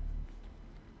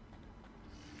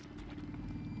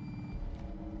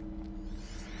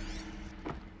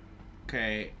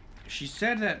 Okay, she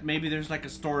said that maybe there's like a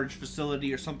storage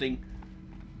facility or something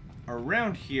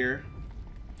around here.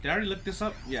 Did I already look this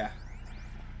up? Yeah.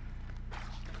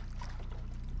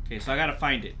 Okay, so I gotta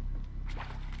find it.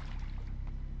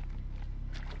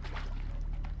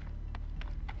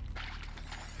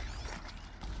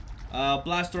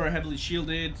 Blast door heavily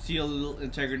shielded, seal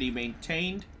integrity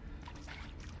maintained.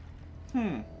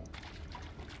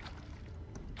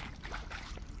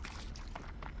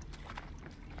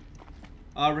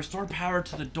 Restore power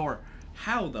to the door.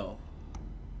 How though?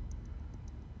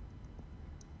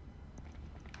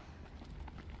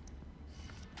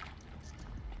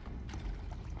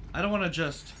 I don't want to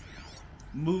just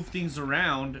move things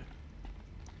around,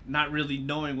 not really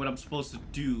knowing what I'm supposed to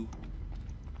do.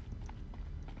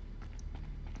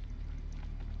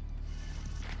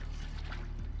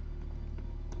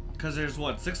 Because there's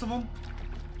what, 6 of them?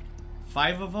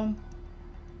 5 of them?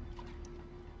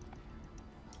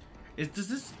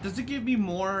 Does it give me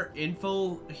more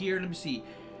info here? Let me see.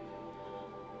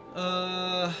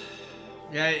 Yeah,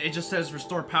 it just says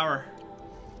restore power.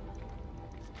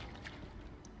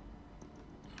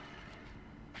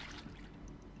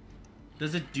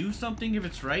 Does it do something if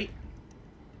it's right?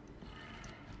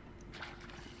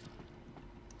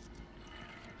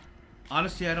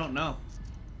 Honestly, I don't know.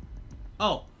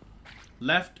 Oh,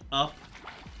 left up,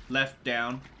 left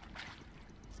down,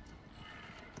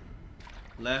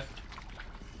 left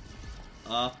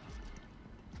up,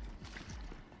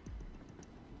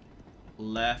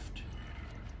 left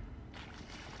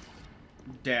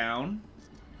down.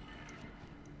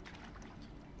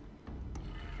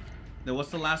 Then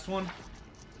what's the last one?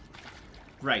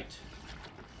 Right.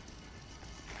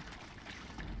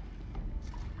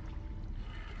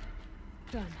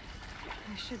 Done.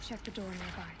 I should check the door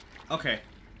nearby. Okay.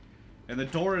 And the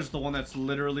door is the one that's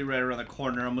literally right around the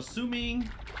corner. I'm assuming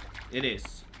it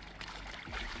is.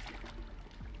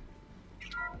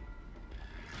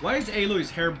 Why is Aloy's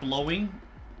hair blowing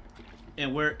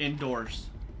and we're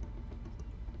indoors?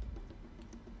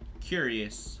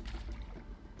 Curious.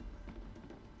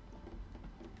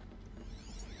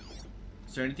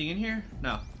 Is there anything in here?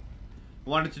 No.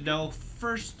 Wanted to know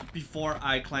first before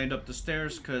I climbed up the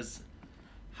stairs, because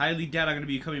highly doubt I'm going to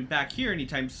be coming back here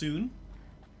anytime soon.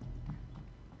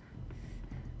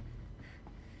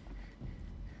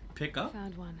 Pick up.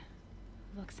 Found one.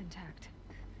 Looks intact.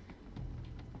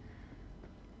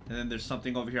 And then there's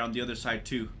something over here on the other side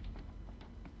too.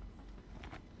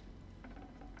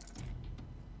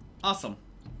 Awesome.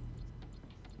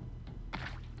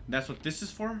 That's what this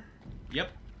is for? Yep.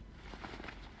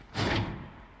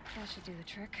 That should do the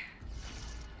trick.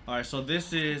 Alright, so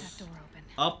this is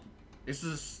up. This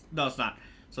is, no, it's not.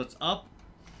 So it's up.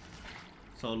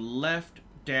 So left,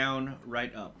 down,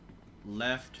 right, up.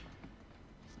 Left,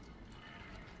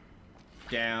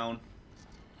 down.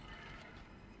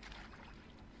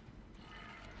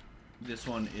 This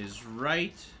one is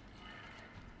right.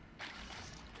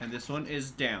 And this one is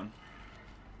down.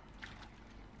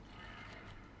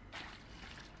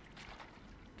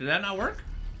 Did that not work?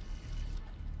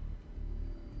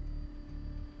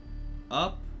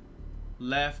 Up,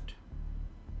 left,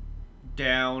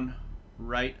 down,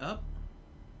 right, up.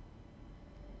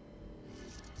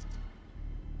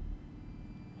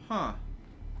 Huh.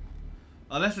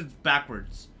 Unless it's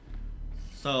backwards.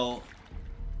 So,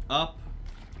 up.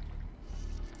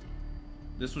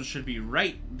 This one should be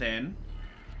right then.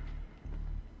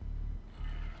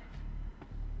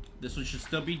 This one should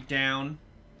still be down.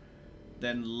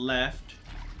 Then left.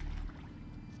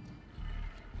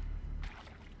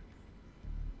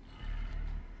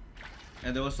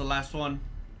 And then what's the last one?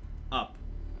 Up.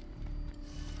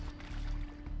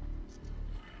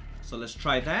 So let's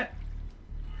try that.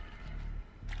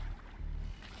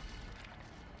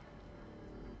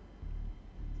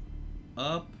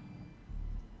 Up.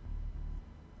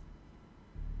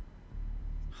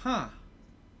 Huh.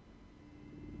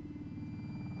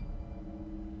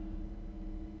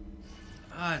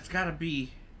 It's gotta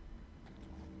be...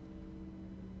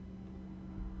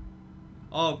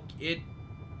 Oh,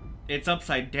 it's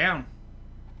upside down.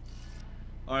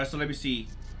 Alright, so let me see.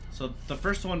 So the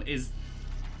first one is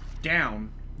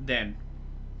down, then.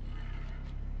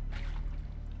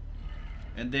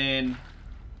 And then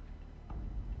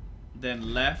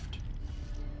left.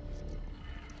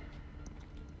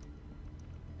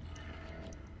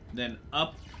 Then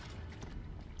up.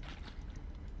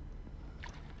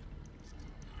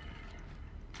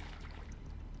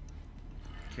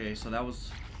 Okay, so that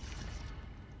was...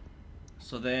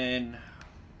 So then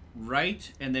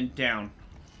right and then down.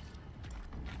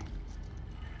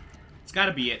 It's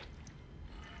gotta be it.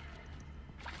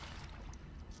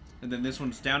 And then this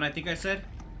one's down, I think I said.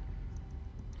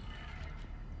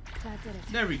 That did it.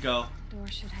 There we go. Door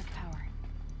should have power.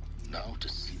 Now to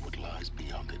see what lies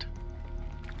beyond it.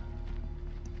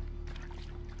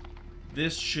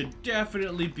 This should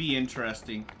definitely be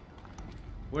interesting.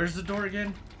 Where's the door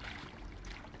again?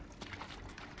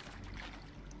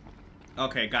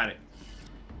 Okay, got it.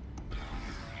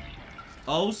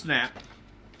 Oh, snap.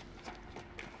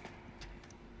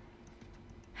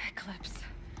 Eclipse.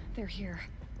 They're here.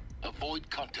 Avoid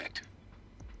contact.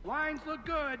 Lines look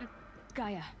good.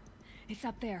 Gaia. It's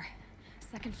up there.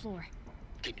 Second floor.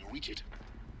 Can you reach it?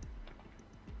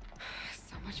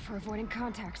 So much for avoiding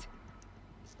contact.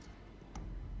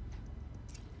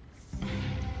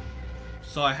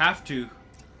 So I have to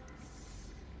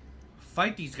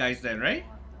fight these guys then, right?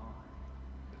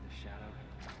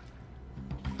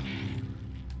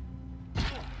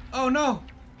 Oh no!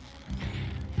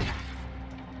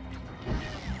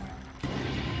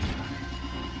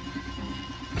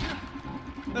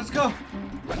 Let's go!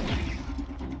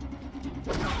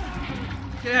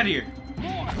 Get out of here!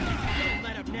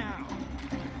 Let him now.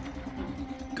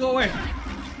 Go away!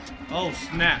 Oh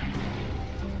snap!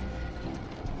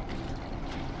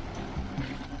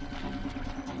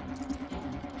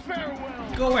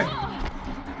 Farewell. Go away!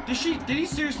 Did he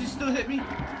seriously still hit me?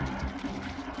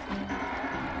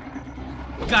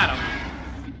 Got him!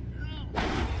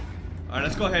 Alright,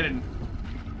 let's go ahead and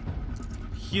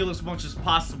heal as much as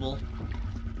possible.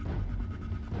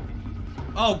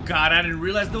 Oh god, I didn't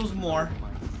realize there was more.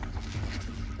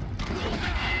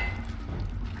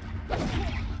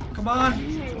 Come on!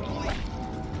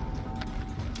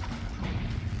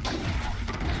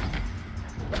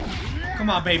 Come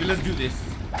on, baby, let's do this.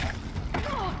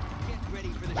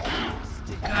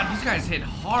 God, these guys hit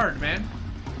hard, man.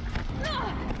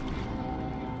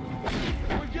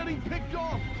 We're getting picked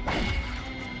off.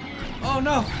 Oh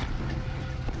no!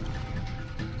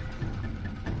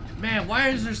 Man, why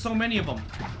is there so many of them?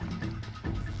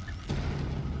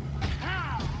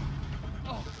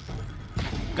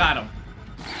 Got him.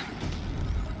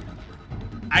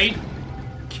 I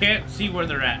can't see where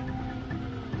they're at.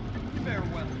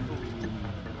 Farewell.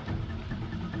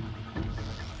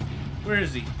 Where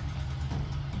is he?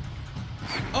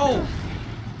 Oh!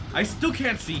 I still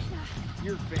can't see.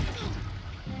 You're finished.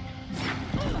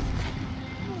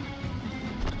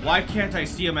 Why can't I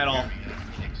see him at all?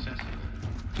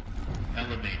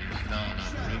 Elevators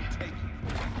non-operational.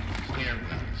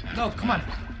 Stairwells. No, come on.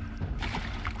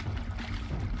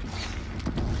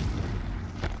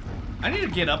 I need to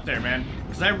get up there, man,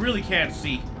 because I really can't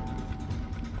see.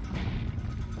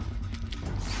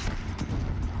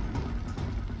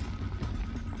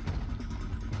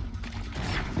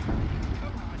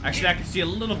 Actually, I can see a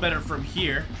little better from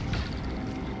here.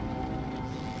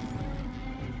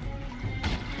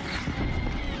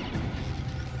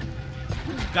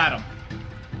 Got him.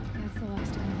 That's the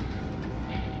last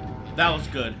one. That was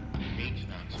good.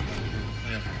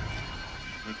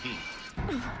 Repeat.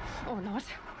 Or not.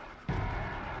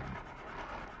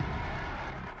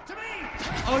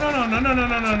 Oh, no.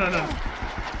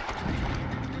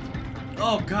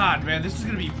 Oh, God, man. This is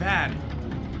going to be bad.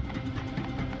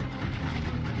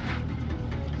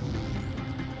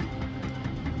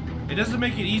 It doesn't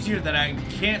make it easier that I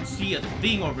can't see a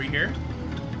thing over here.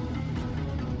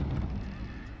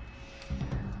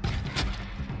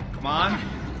 Come on.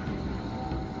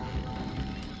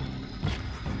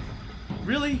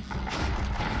 Really?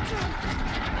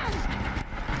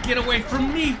 Get away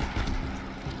from me!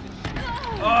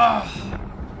 Ugh.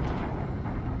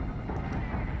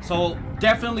 So,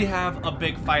 definitely have a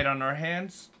big fight on our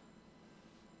hands.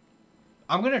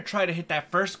 I'm gonna try to hit that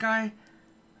first guy.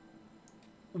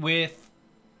 with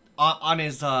on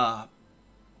his what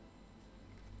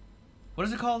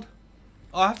is it called?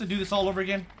 Oh, I have to do this all over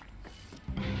again.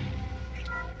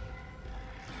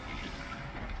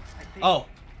 Oh.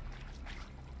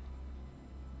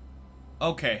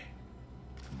 Okay.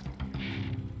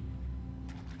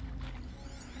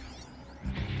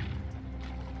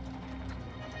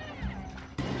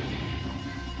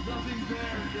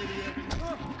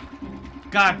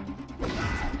 God.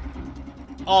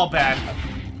 All bad.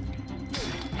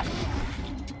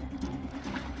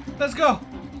 Let's go.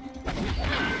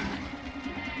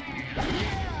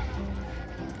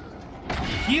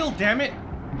 Heal, damn it.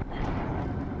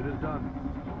 It is done.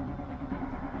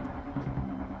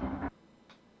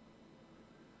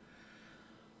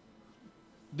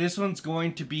 This one's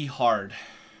going to be hard.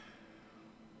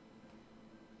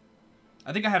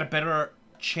 I think I had a better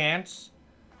chance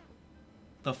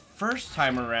the first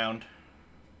time around.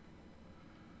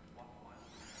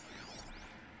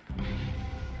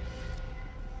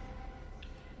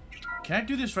 Can I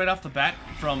do this right off the bat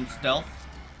from stealth?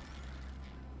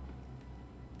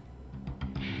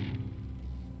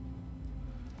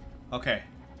 Okay.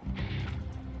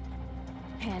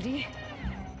 Handy.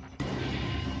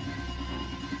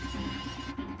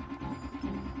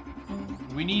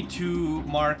 We need to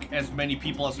mark as many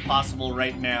people as possible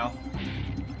right now.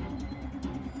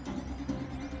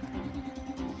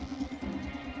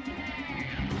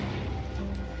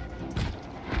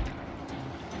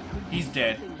 He's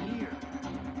dead.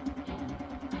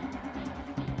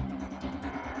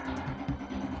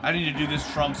 I need to do this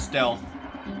from stealth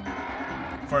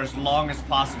for as long as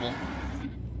possible.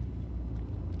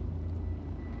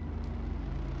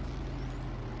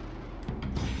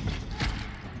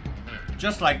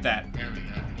 Just like that.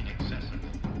 Area inaccessible.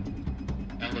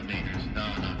 Elevators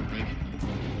non-operational.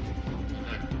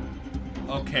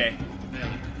 Okay.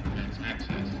 Failure prevents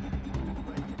access.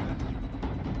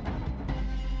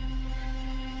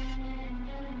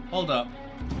 Hold up.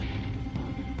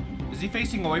 Is he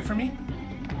facing away from me?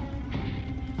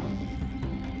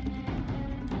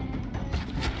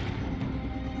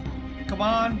 Come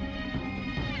on.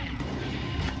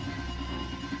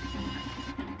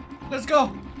 Let's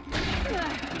go.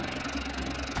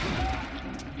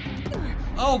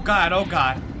 Oh God, oh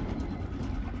God.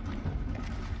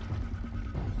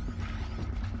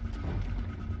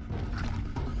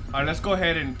 Alright, let's go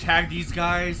ahead and tag these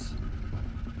guys.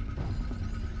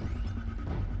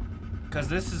 Because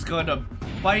this is going to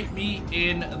bite me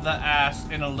in the ass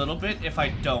in a little bit if I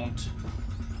don't.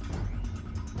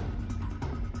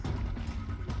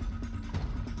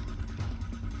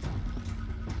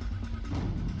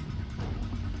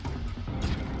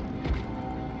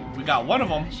 We got one of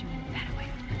them.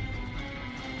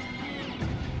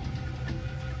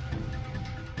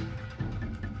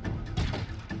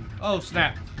 Oh,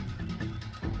 snap.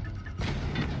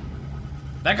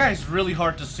 That guy's really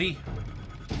hard to see.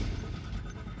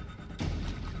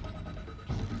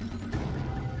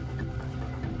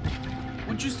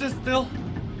 Would you sit still?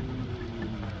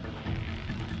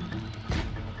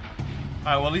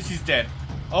 Alright, well, at least he's dead.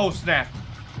 Oh, snap.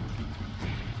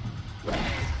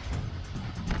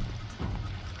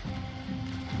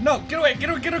 No, get away, get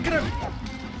away, get away, get away.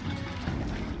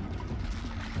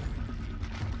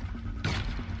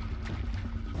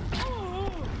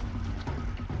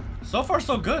 So far,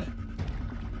 so good.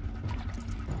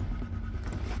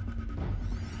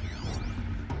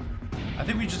 I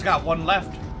think we just got one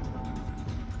left.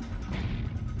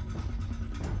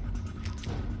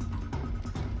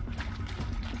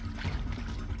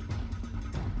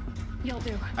 You'll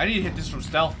do. I need to hit this from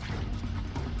stealth.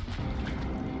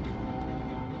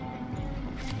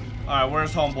 Alright,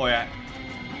 where's homeboy at?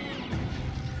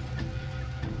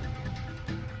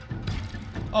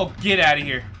 Oh, get out of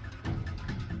here.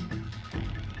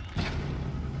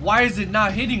 Why is it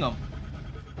not hitting him?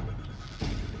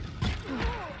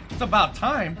 It's about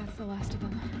time. That's the last of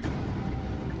them.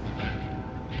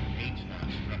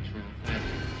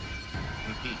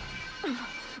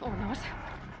 Or not.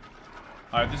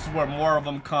 Alright, this is where more of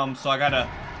them come, so I gotta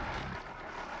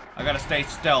stay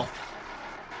stealth.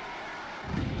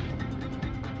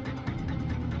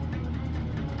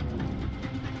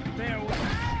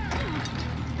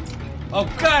 Oh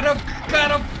God, oh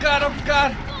God, oh God, oh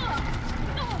God!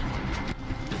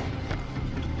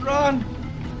 Run!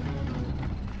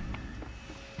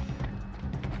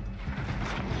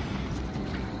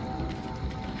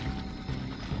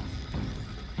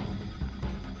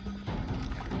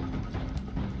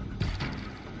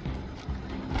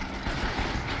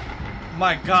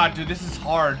 My God, dude, this is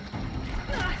hard.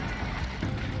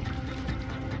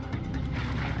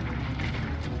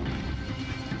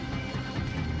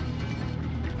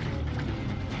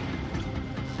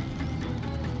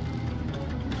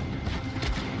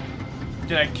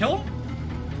 Did I kill him?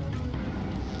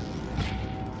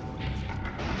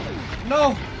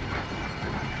 No!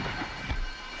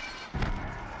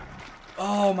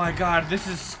 Oh my god, this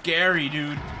is scary,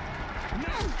 dude.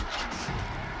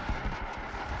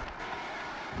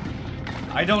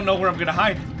 I don't know where I'm gonna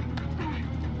hide.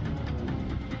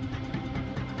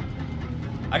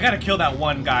 I gotta kill that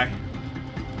one guy.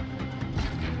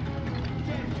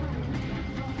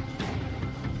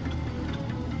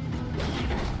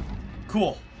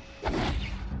 Cool.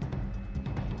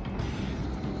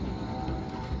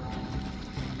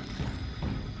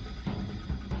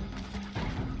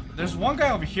 There's one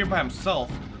guy over here by himself.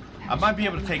 I might be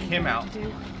able to take him out.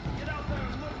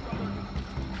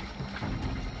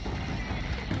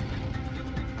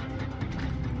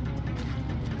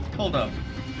 Hold up.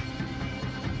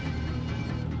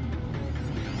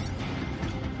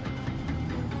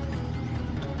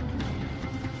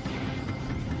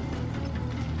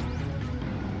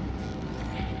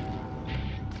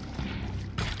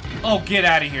 Oh, get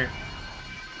out of here.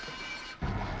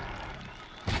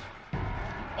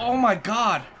 Oh my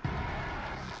god.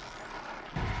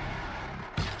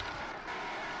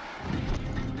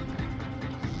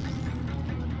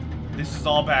 This is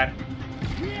all bad.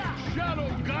 Shadow,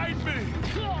 guide me.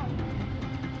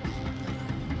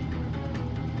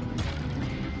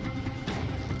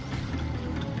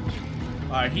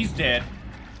 Alright, he's dead.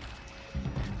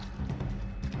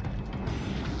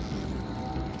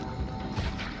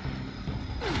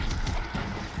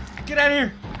 Get out of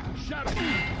here!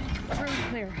 Road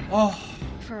clear. Oh.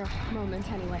 For a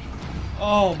moment, anyway.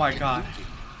 Oh my god.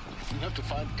 You have to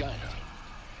find Gaia.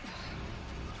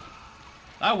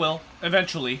 I will,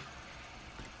 eventually.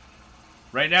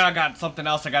 Right now I got something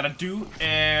else I gotta do,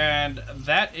 and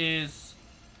that is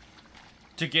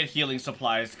to get healing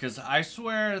supplies, because I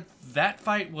swear that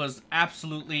fight was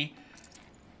absolutely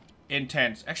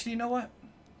intense. Actually, you know what?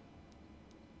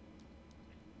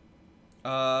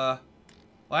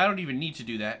 Well, I don't even need to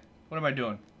do that. What am I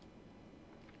doing?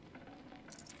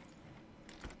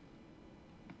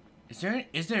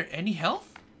 Is there any health?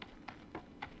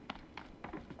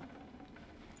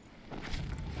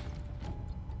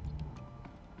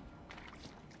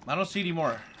 I don't see any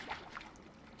more.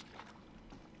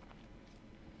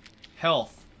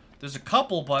 Health. There's a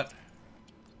couple, but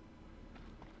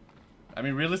I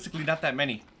mean, realistically, not that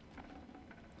many.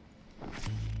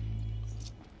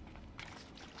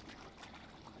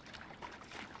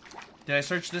 Did I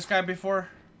search this guy before?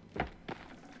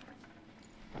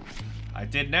 I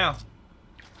did now.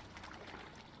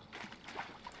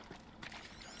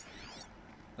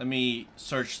 Let me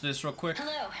search this real quick.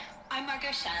 Hello, I'm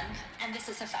Margot Shand, and this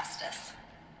is Hephaestus.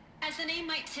 As the name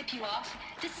might tip you off,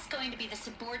 this is going to be the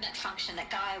subordinate function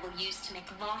that Gaia will use to make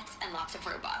lots and lots of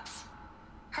robots.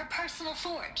 Her personal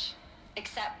forge.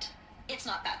 Except, it's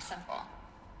not that simple.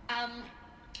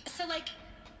 So like,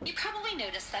 you probably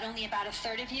noticed that only about a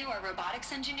third of you are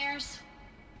robotics engineers.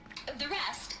 The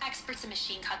rest, experts in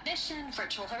machine cognition,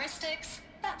 virtual heuristics,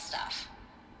 that stuff.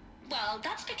 Well,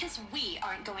 that's because we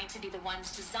aren't going to be the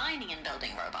ones designing and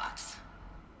building robots.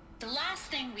 The last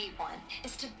thing we want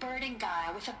is to burden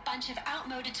Gaia with a bunch of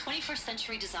outmoded 21st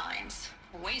century designs.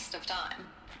 Waste of time.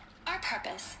 Our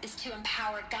purpose is to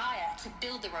empower Gaia to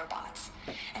build the robots,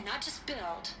 and not just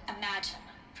build, imagine,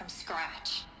 from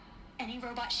scratch. Any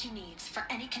robot she needs for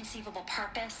any conceivable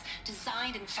purpose,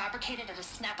 designed and fabricated at a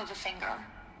snap of a finger.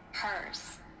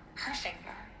 Hers. Her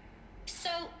finger. So,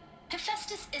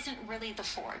 Hephaestus isn't really the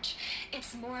forge.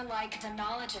 It's more like the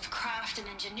knowledge of craft and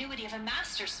ingenuity of a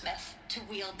mastersmith to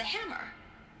wield the hammer.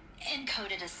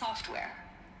 Encoded as software.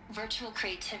 Virtual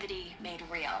creativity made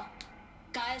real.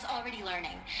 Gaia's already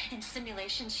learning. In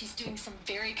simulations, she's doing some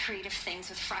very creative things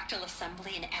with fractal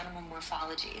assembly and animal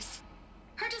morphologies.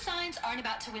 Her designs aren't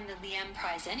about to win the Liam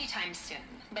Prize anytime soon,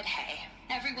 but hey,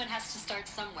 everyone has to start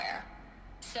somewhere.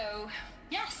 So,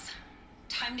 yes,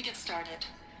 time to get started.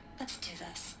 Let's do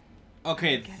this.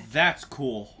 Okay, that's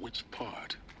cool. Which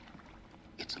part?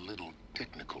 It's a little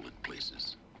technical in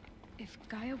places. If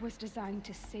Gaia was designed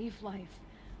to save life,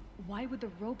 why would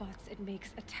the robots it makes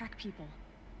attack people?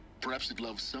 Perhaps it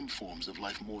loves some forms of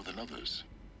life more than others.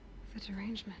 The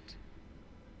derangement.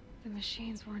 The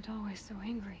machines weren't always so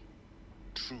angry.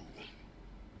 True.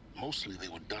 Mostly they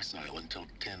were docile until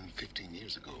 10, 15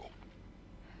 years ago.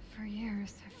 For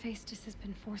years, Hephaestus has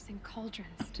been forcing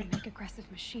cauldrons to make aggressive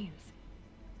machines.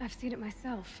 I've seen it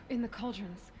myself, in the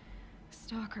cauldrons.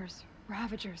 Stalkers,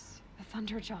 Ravagers, the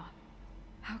Thunderjaw.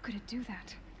 How could it do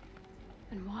that?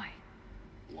 And why?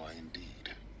 Why indeed?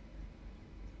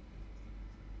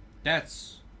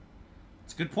 That's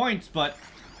good points, but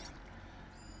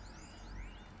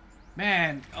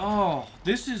Man, oh,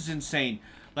 this is insane.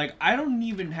 Like, I don't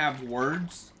even have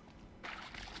words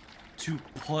to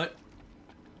put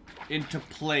into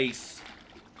place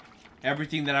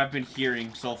everything that I've been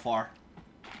hearing so far.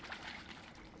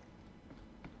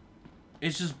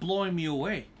 It's just blowing me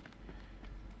away.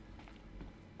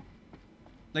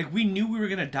 Like, we knew we were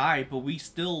gonna die, but we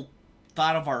still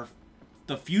thought of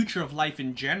the future of life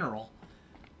in general.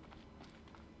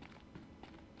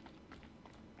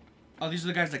 Oh, these are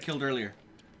the guys that killed earlier.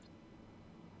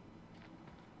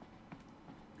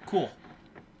 Cool.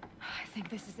 I think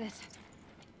this is it.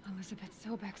 Elizabeth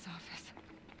Sobek's office.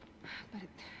 But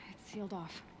it's sealed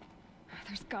off.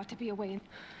 There's got to be a way in.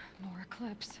 More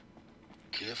Eclipse.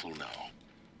 Careful now.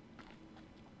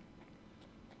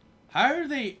 How are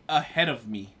they ahead of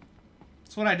me?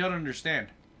 That's what I don't understand.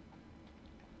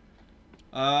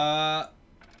 Let's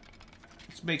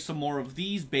make some more of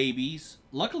these babies.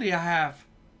 Luckily, I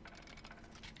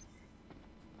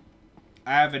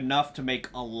have enough to make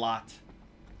a lot.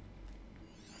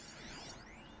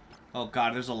 Oh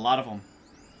god, there's a lot of them.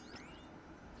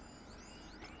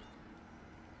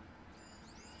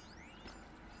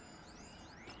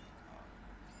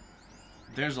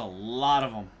 There's a lot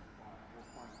of them.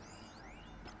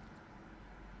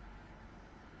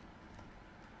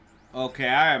 Okay,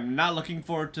 I am not looking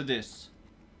forward to this.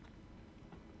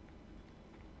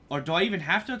 Or do I even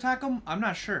have to attack them? I'm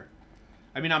not sure.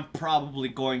 I mean, I'm probably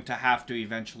going to have to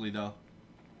eventually, though.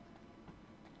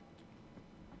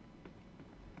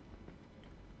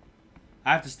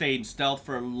 I have to stay in stealth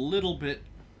for a little bit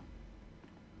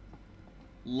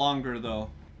longer,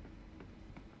 though.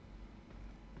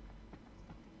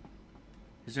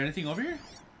 Is there anything over here?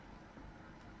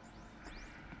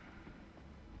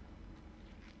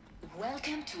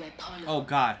 Welcome to Apollo. Oh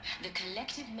god. The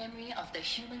collective memory of the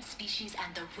human species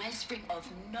and the wellspring of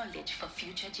knowledge for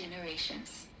future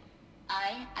generations.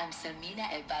 I am Samina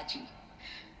Ebaji.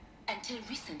 Until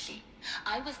recently,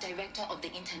 I was director of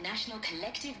the International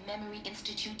Collective Memory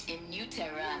Institute in New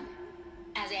Tehran.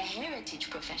 As a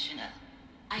heritage professional,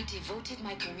 I devoted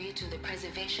my career to the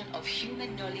preservation of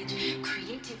human knowledge,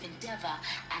 creative endeavor,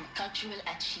 and cultural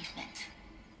achievement.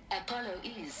 Apollo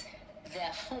is,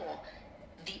 therefore,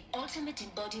 the ultimate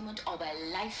embodiment of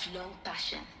a lifelong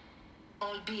passion,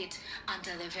 albeit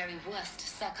under the very worst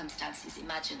circumstances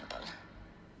imaginable.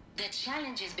 The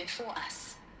challenges before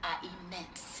us are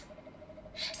immense.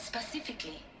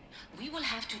 Specifically, we will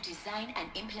have to design and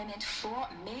implement 4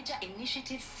 major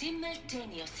initiatives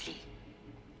simultaneously.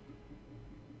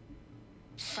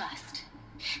 First,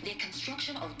 the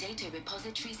construction of data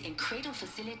repositories in cradle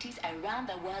facilities around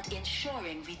the world,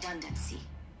 ensuring redundancy.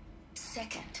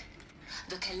 Second,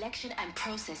 the collection and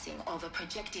processing of a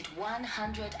projected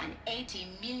 180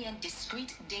 million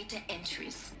discrete data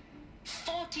entries.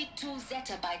 42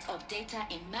 zettabytes of data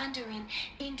in Mandarin,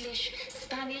 English,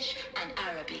 Spanish, and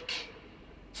Arabic.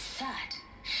 Third,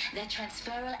 the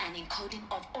transferal and encoding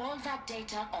of all that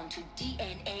data onto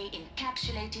DNA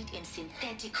encapsulated in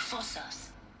synthetic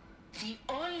fossils. The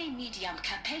only medium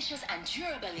capacious and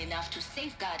durable enough to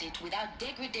safeguard it without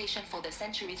degradation for the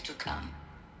centuries to come.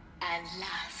 And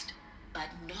last, but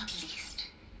not least,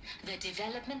 the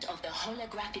development of the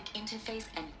holographic interface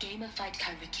and gamified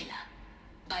curricula,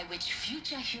 by which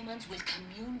future humans will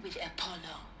commune with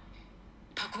Apollo,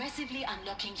 progressively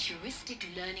unlocking heuristic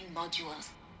learning modules,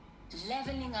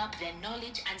 leveling up their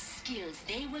knowledge and skills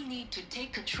they will need to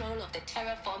take control of the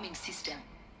terraforming system.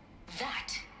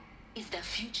 That is the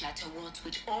future towards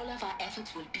which all of our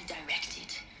efforts will be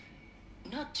directed.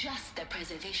 Not just the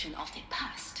preservation of the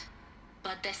past,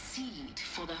 but the seed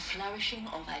for the flourishing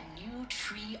of a new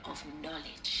tree of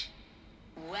knowledge.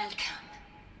 Welcome,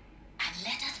 and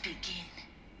let us begin.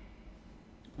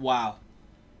 Wow.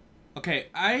 Okay,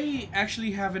 I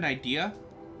actually have an idea.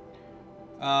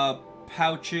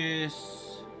 Pouches.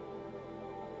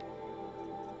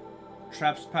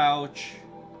 Traps pouch.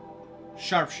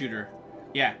 Sharpshooter.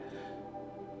 Yeah.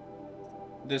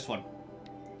 This one.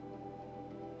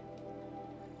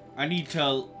 I need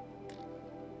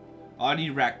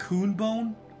raccoon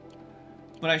bone.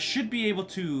 But I should be able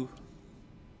to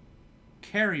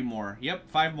carry more. Yep,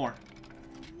 5 more.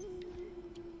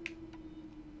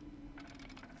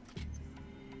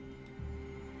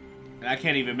 And I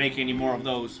can't even make any more of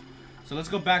those. So let's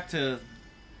go back to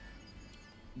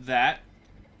that.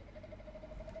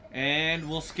 And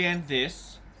we'll scan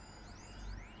this.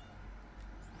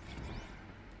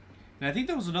 And I think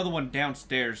there was another one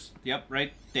downstairs. Yep,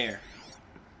 right there.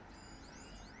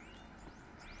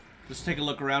 Let's take a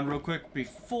look around real quick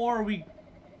before we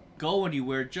go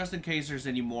anywhere, just in case there's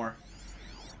any more.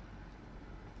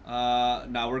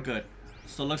 No, we're good.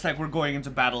 So it looks like we're going into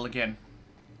battle again.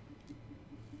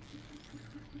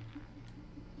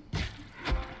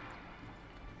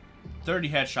 "30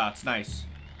 headshots, nice.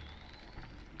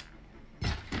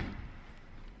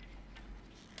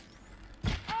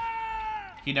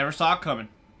 He never saw it coming.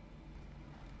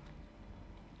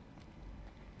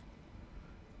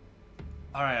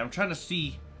 Alright, I'm trying to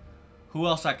see who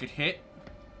else I could hit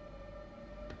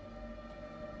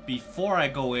before I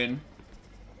go in.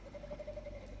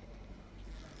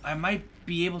 I might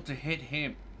be able to hit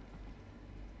him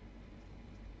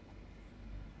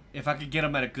if I could get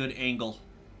him at a good angle.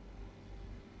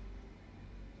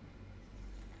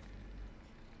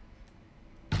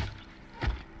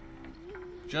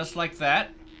 Just like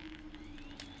that.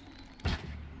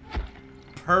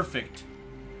 Perfect.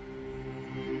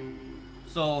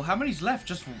 So, how many's left?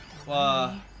 Just,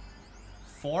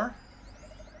 4?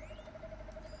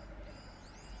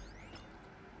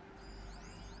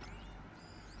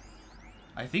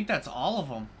 I think that's all of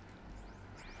them.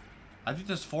 I think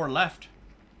there's 4 left.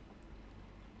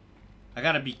 I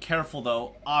gotta be careful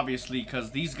though, obviously,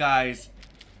 because these guys,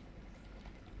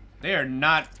 they are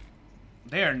not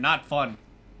fun.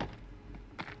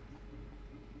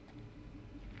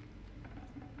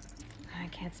 I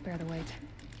can't spare the weight.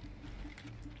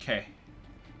 Okay.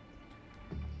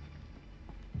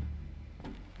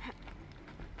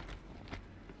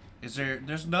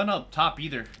 There's none up top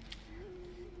either.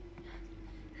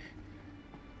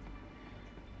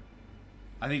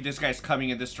 I think this guy's coming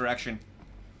in this direction.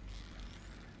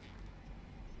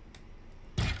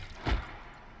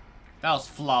 That was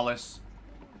flawless.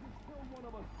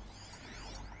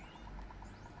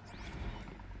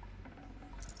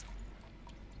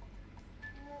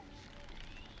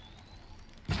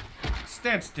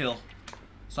 Stand still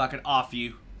so I can off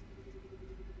you.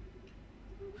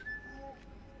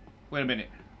 Wait a minute.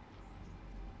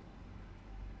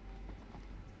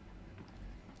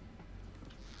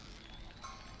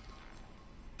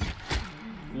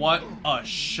 What a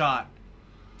shot.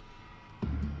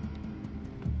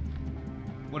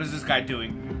 What is this guy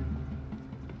doing?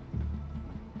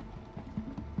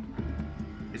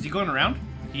 Is he going around?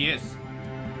 He is.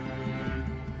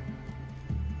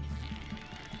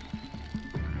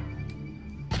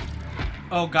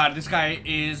 Oh god, this guy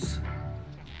is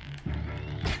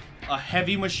a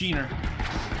heavy machiner.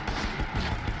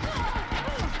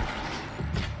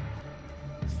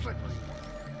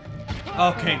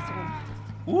 Okay.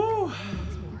 Woo!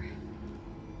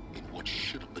 In what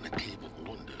should have been a cave of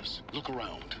wonders. Look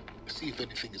around. See if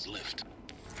anything is left.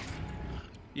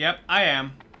 Yep, I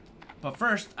am. But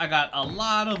first, I got a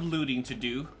lot of looting to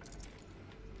do.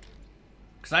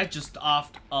 Because I just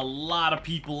offed a lot of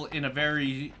people in a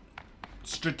very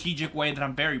strategic way that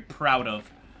I'm very proud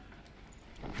of.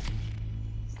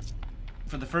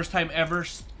 For the first time ever,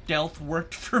 stealth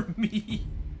worked for me.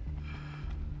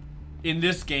 In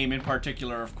this game in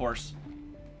particular, of course.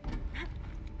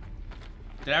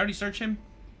 Did I already search him?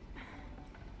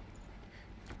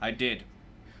 I did.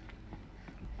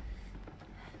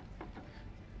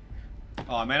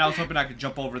 Oh man, I was hoping I could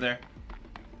jump over there.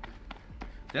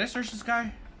 Did I search this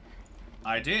guy?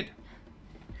 I did.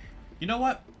 You know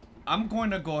what? I'm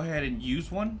going to go ahead and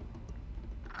use one.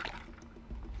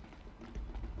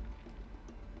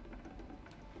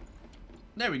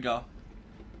 There we go.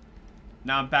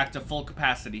 Now I'm back to full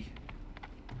capacity.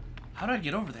 How do I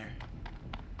get over there?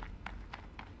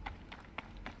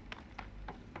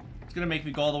 It's gonna make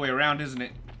me go all the way around, isn't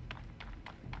it?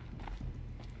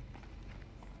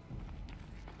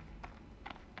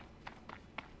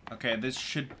 Okay, this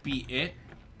should be it.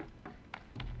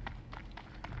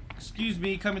 Excuse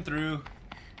me, coming through.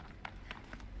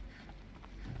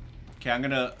 Okay, I'm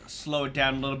gonna slow it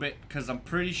down a little bit because I'm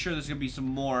pretty sure there's gonna be some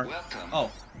more.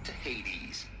 Welcome to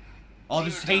Hades. Oh,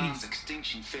 this is Hades.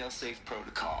 Extinction failsafe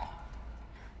protocol.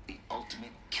 The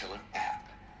ultimate killer app.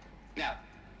 Now,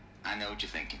 I know what you're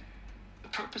thinking. The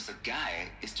purpose of Gaia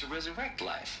is to resurrect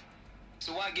life.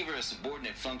 So why give her a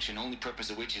subordinate function, only purpose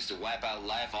of which is to wipe out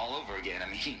life all over again? I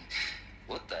mean,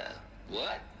 what?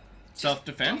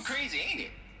 Self-defense? Crazy, ain't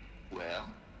it? Well,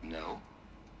 no,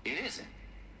 it isn't.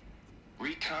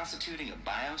 Reconstituting a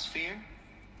biosphere?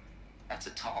 That's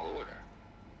a tall order.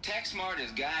 Tech smart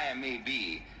as Gaia may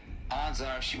be, odds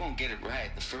are she won't get it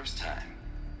right the first time.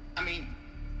 I mean,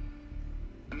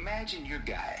 imagine your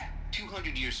Gaia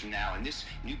 200 years from now and this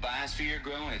new biosphere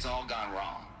growing, it's all gone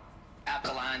wrong.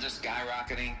 Alkalines are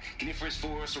skyrocketing, coniferous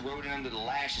forests eroding under the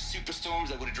lash of superstorms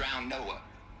that would have drowned Noah.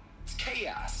 It's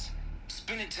chaos.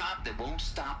 Spinning top that won't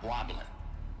stop wobbling.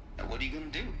 Now what are you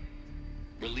gonna do?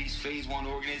 Release phase 1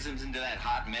 organisms into that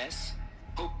hot mess?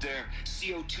 Hope their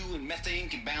CO2 and methane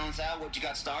can balance out what you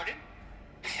got started?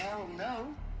 Hell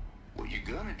no. What you're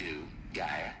gonna do,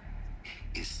 Gaia,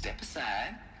 is step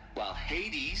aside while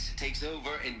Hades takes over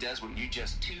and does what you're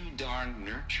just too darn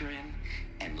nurturing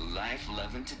and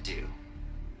life-loving to do,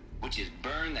 which is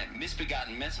burn that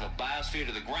misbegotten mess of a biosphere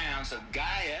to the ground so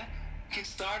Gaia can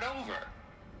start over.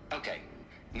 Okay,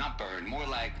 not burn, more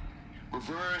like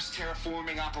reverse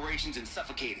terraforming operations and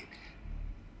suffocate it.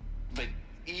 But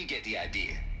you get the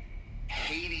idea.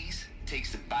 Hades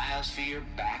takes the biosphere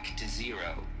back to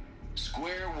zero.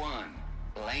 Square one,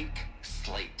 blank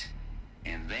slate.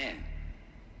 And then,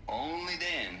 only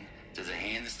then, does it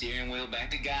hand the steering wheel back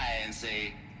to Gaia and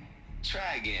say,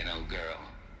 try again, old girl.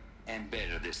 And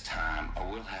better this time,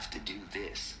 or we'll have to do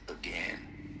this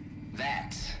again.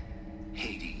 That's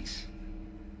Hades.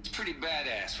 It's pretty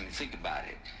badass when you think about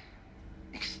it.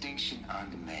 Extinction on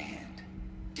demand.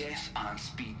 Death on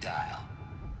speed dial.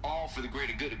 All for the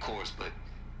greater good, of course, but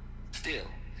still,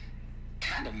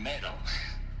 kind of metal.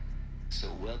 So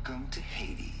welcome to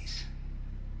Hades.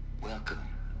 Welcome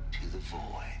to the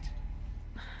void.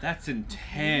 That's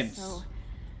intense. Okay, so,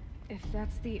 if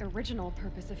that's the original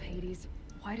purpose of Hades,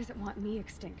 why does it want me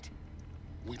extinct?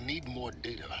 We need more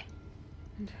data.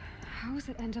 And how does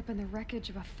it end up in the wreckage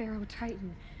of a Pharaoh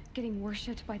Titan, getting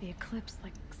worshipped by the Eclipse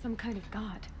like some kind of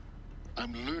god?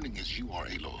 I'm learning as you are,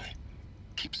 Aloy.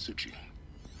 Keep searching.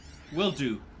 Will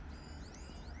do.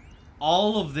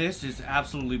 All of this is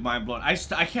absolutely mind-blowing. I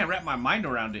can't wrap my mind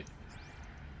around it.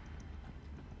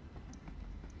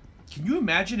 Can you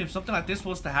imagine if something like this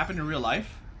was to happen in real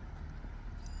life?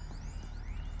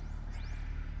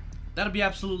 That'd be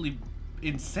absolutely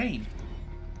insane.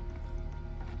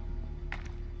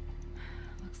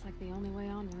 Looks like the only way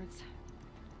onwards.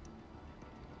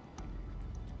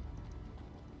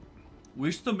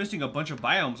 We're still missing a bunch of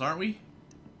biomes, aren't we?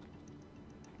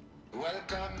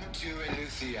 Welcome to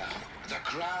Eleuthia, the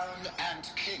crown and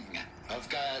king of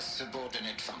Gaia's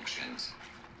subordinate functions.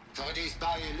 For it is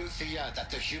by Eleuthia that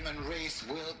the human race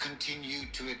will continue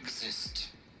to exist.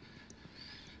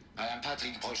 I am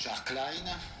Patrick Brochard-Klein,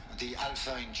 the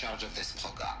Alpha in charge of this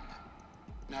program.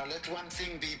 Now let one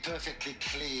thing be perfectly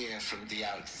clear from the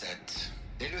outset.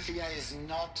 Eleuthia is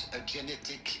not a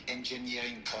genetic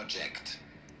engineering project.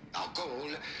 Our goal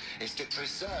is to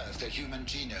preserve the human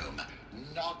genome,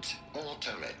 not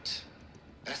alter it.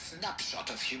 A snapshot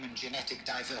of human genetic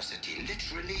diversity,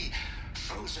 literally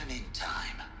frozen in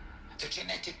time. The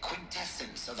genetic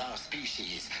quintessence of our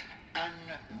species,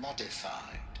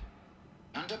 unmodified.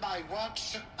 Under my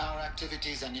watch, our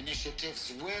activities and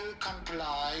initiatives will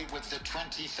comply with the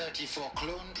 2034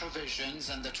 clone provisions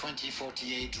and the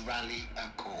 2048 Rally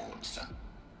Accords.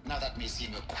 Now that may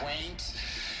seem a quaint,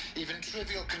 even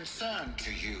trivial concern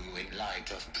to you in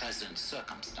light of present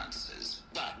circumstances,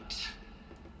 but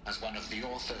as one of the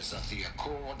authors of the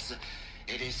Accords,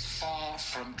 it is far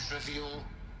from trivial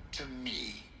to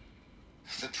me.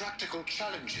 The practical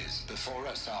challenges before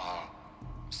us are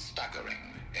staggering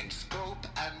in scope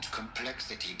and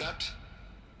complexity, but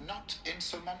not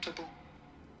insurmountable.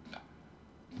 No.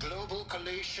 Global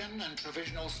collation and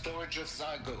provisional storage of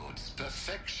zygotes,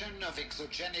 perfection of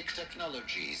exogenic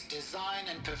technologies, design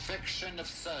and perfection of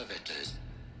servitors,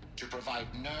 to provide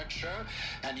nurture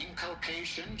and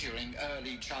inculcation during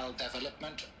early child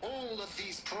development. All of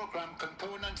these program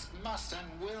components must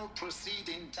and will proceed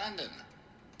in tandem.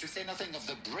 To say nothing of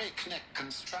the breakneck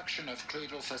construction of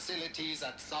cradle facilities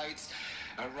at sites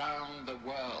around the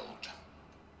world.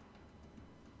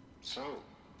 So,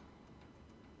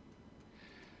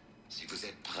 si vous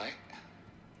êtes prêts,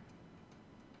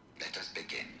 let us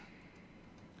begin.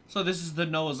 So this is the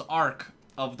Noah's Ark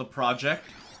of the project.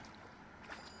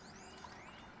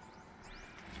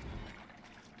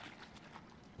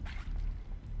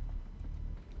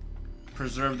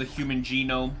 Preserve the human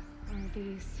genome. Are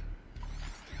these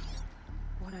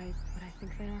what I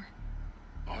think they are?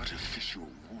 Artificial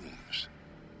wombs.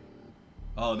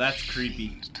 Oh, that's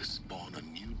creepy. To spawn a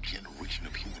new generation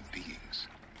of human beings.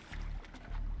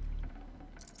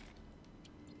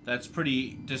 That's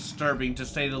pretty disturbing, to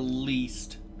say the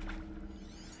least.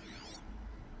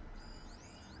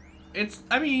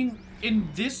 I mean, in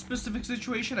this specific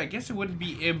situation, I guess it wouldn't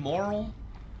be immoral,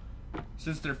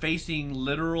 since they're facing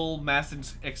literal mass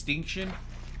extinction.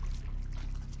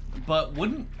 But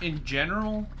wouldn't, in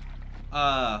general,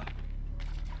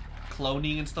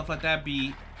 cloning and stuff like that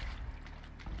be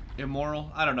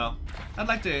immoral? I don't know. I'd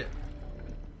like to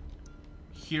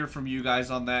hear from you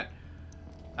guys on that.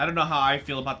 I don't know how I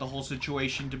feel about the whole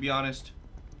situation, to be honest.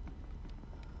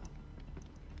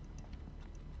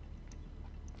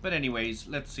 But anyways,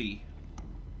 let's see.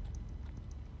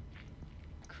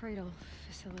 Cradle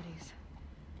facilities.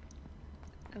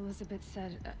 Elizabeth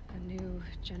said a new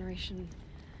generation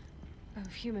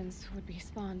of humans would be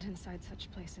spawned inside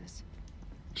such places.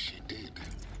 She did.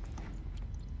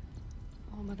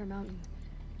 All Mother Mountain.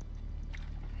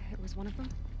 It was one of them?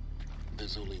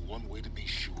 There's only one way to be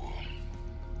sure.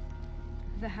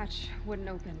 The hatch wouldn't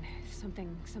open.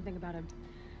 Something about a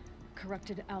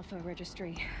corrupted Alpha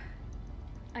registry.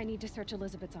 I need to search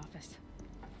Elizabeth's office.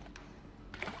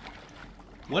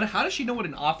 What? How does she know what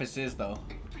an office is, though?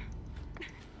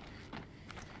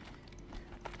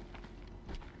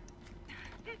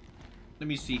 Let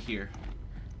me see here.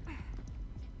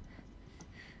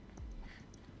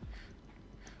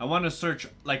 I want to search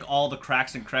like all the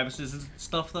cracks and crevices and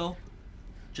stuff, though,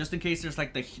 just in case there's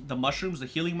like the mushrooms, the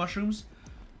healing mushrooms.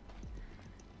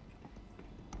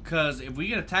 Cause if we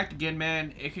get attacked again,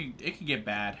 man, it could get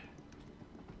bad.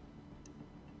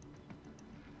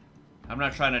 I'm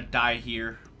not trying to die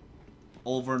here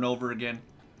over and over again.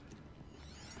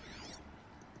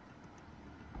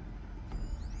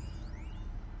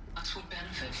 Us would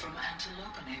benefit from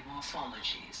antilopinae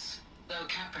morphologies, though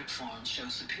caprid forms show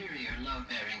superior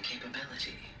load-bearing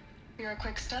capability. You're a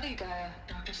quick study, Gaia.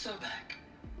 Dr. Sobek,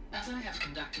 as I have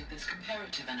conducted this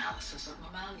comparative analysis of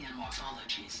mammalian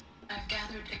morphologies, I've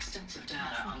gathered extensive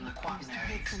data on the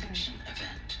quaternary extinction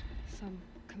event. Some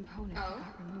component got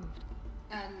removed.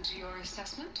 And your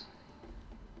assessment?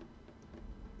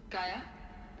 Gaia?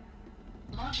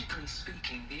 Logically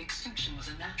speaking, the extinction was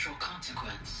a natural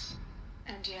consequence.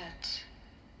 And yet,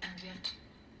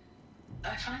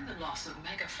 I find the loss of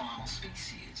megafaunal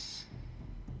species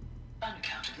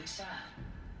unaccountably sad.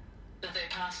 That they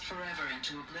passed forever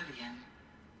into oblivion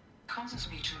causes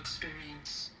me to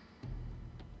experience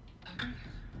a grief.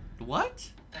 What?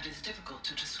 That is difficult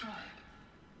to describe.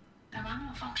 Am I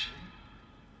malfunctioning?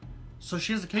 So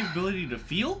she has the capability to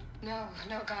feel? No,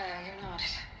 Gaia, you're not.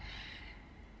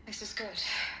 This is good.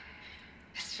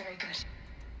 It's very good.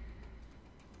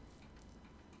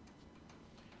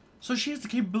 So she has the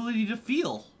capability to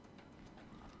feel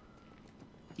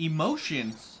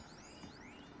emotions.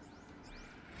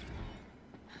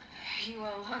 You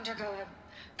will undergo a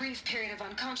brief period of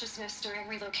unconsciousness during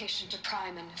relocation to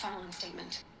Prime and final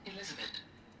instatement. Elizabeth,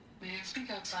 may I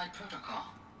speak outside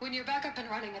protocol? When you're back up and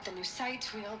running at the new site,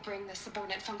 we'll bring the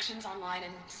subordinate functions online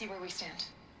and see where we stand.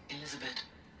 Elizabeth,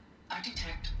 I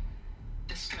detect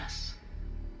distress.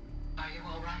 Are you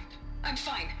all right? I'm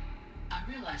fine. I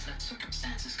realize that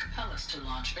circumstances compel us to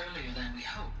launch earlier than we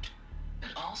hoped, but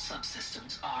all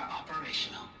subsystems are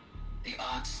operational. The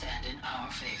odds stand in our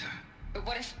favor. But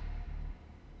what if...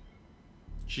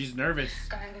 She's nervous.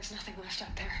 Gaia, there's nothing left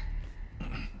out there.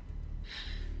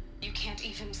 You can't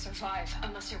even survive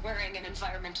unless you're wearing an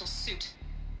environmental suit.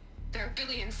 There are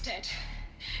billions dead,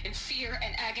 in fear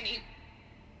and agony.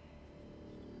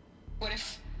 What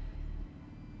if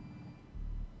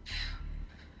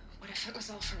it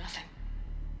was all for nothing?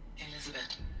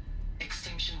 Elizabeth,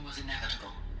 extinction was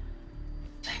inevitable.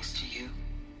 Thanks to you,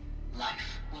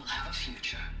 life will have a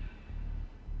future.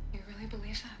 You really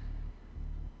believe that?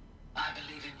 I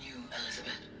believe in you,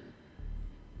 Elizabeth.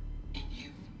 In you,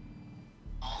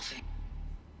 all things.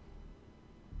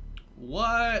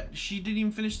 What? She didn't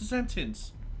even finish the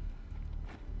sentence.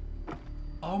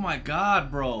 Oh my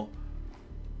god, bro.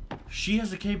 She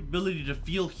has the capability to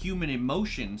feel human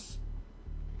emotions.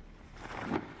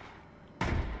 At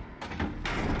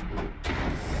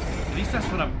least that's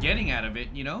what I'm getting out of it,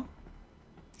 you know?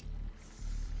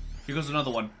 Here goes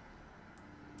another one.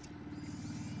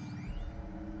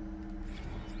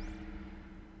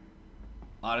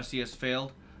 Odyssey has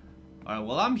failed. Alright,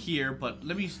 well, I'm here, but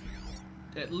let me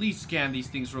at least scan these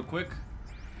things real quick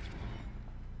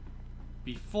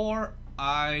before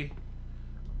I...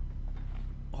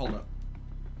 Hold up.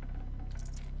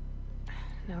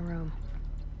 No room.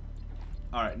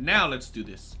 Alright, now let's do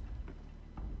this.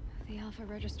 The Alpha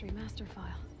Registry master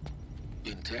file.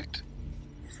 Intact?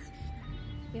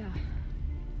 Yeah.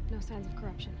 No signs of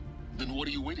corruption. Then what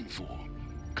are you waiting for?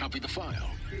 Copy the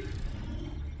file.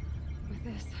 With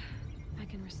this, I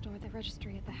can restore the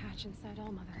registry at the hatch inside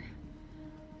Allmother.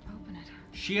 Open it.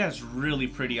 She has really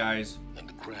pretty eyes.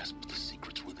 And grasp the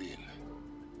secrets within.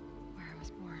 Where I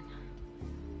was born.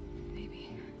 Maybe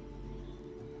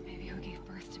who gave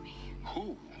birth to me.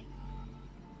 Who?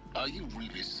 Are you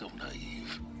really so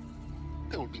naive?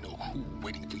 There will be no who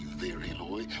waiting for you there,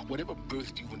 Aloy. Whatever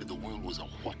birthed you into the world was a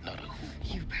what, not a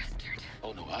who. You bastard.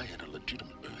 Oh no, I had a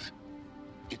legitimate birth.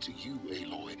 It's you,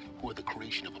 Aloy, who are the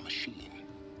creation of a machine.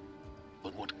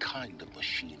 But what kind of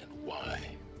machine and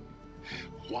why?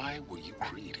 Why were you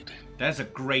created? That's a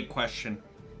great question.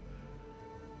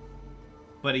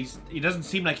 But he doesn't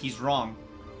seem like he's wrong.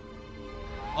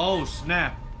 Oh,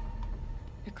 snap.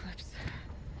 Eclipse.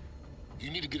 You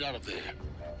need to get out of there.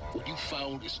 What you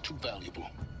found is too valuable.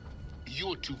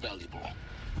 You're too valuable.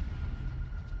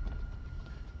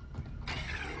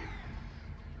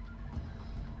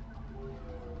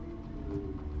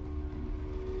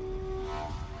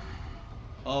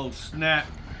 Oh, snap.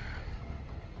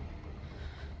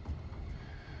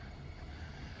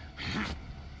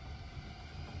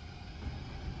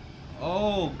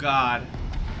 Oh, God.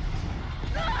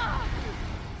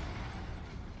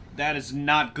 That is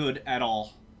not good at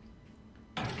all.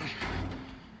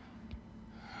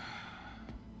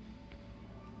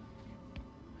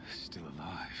 Still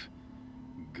alive.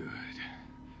 Good.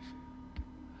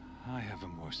 I have a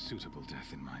more suitable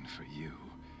death in mind for you,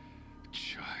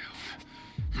 child.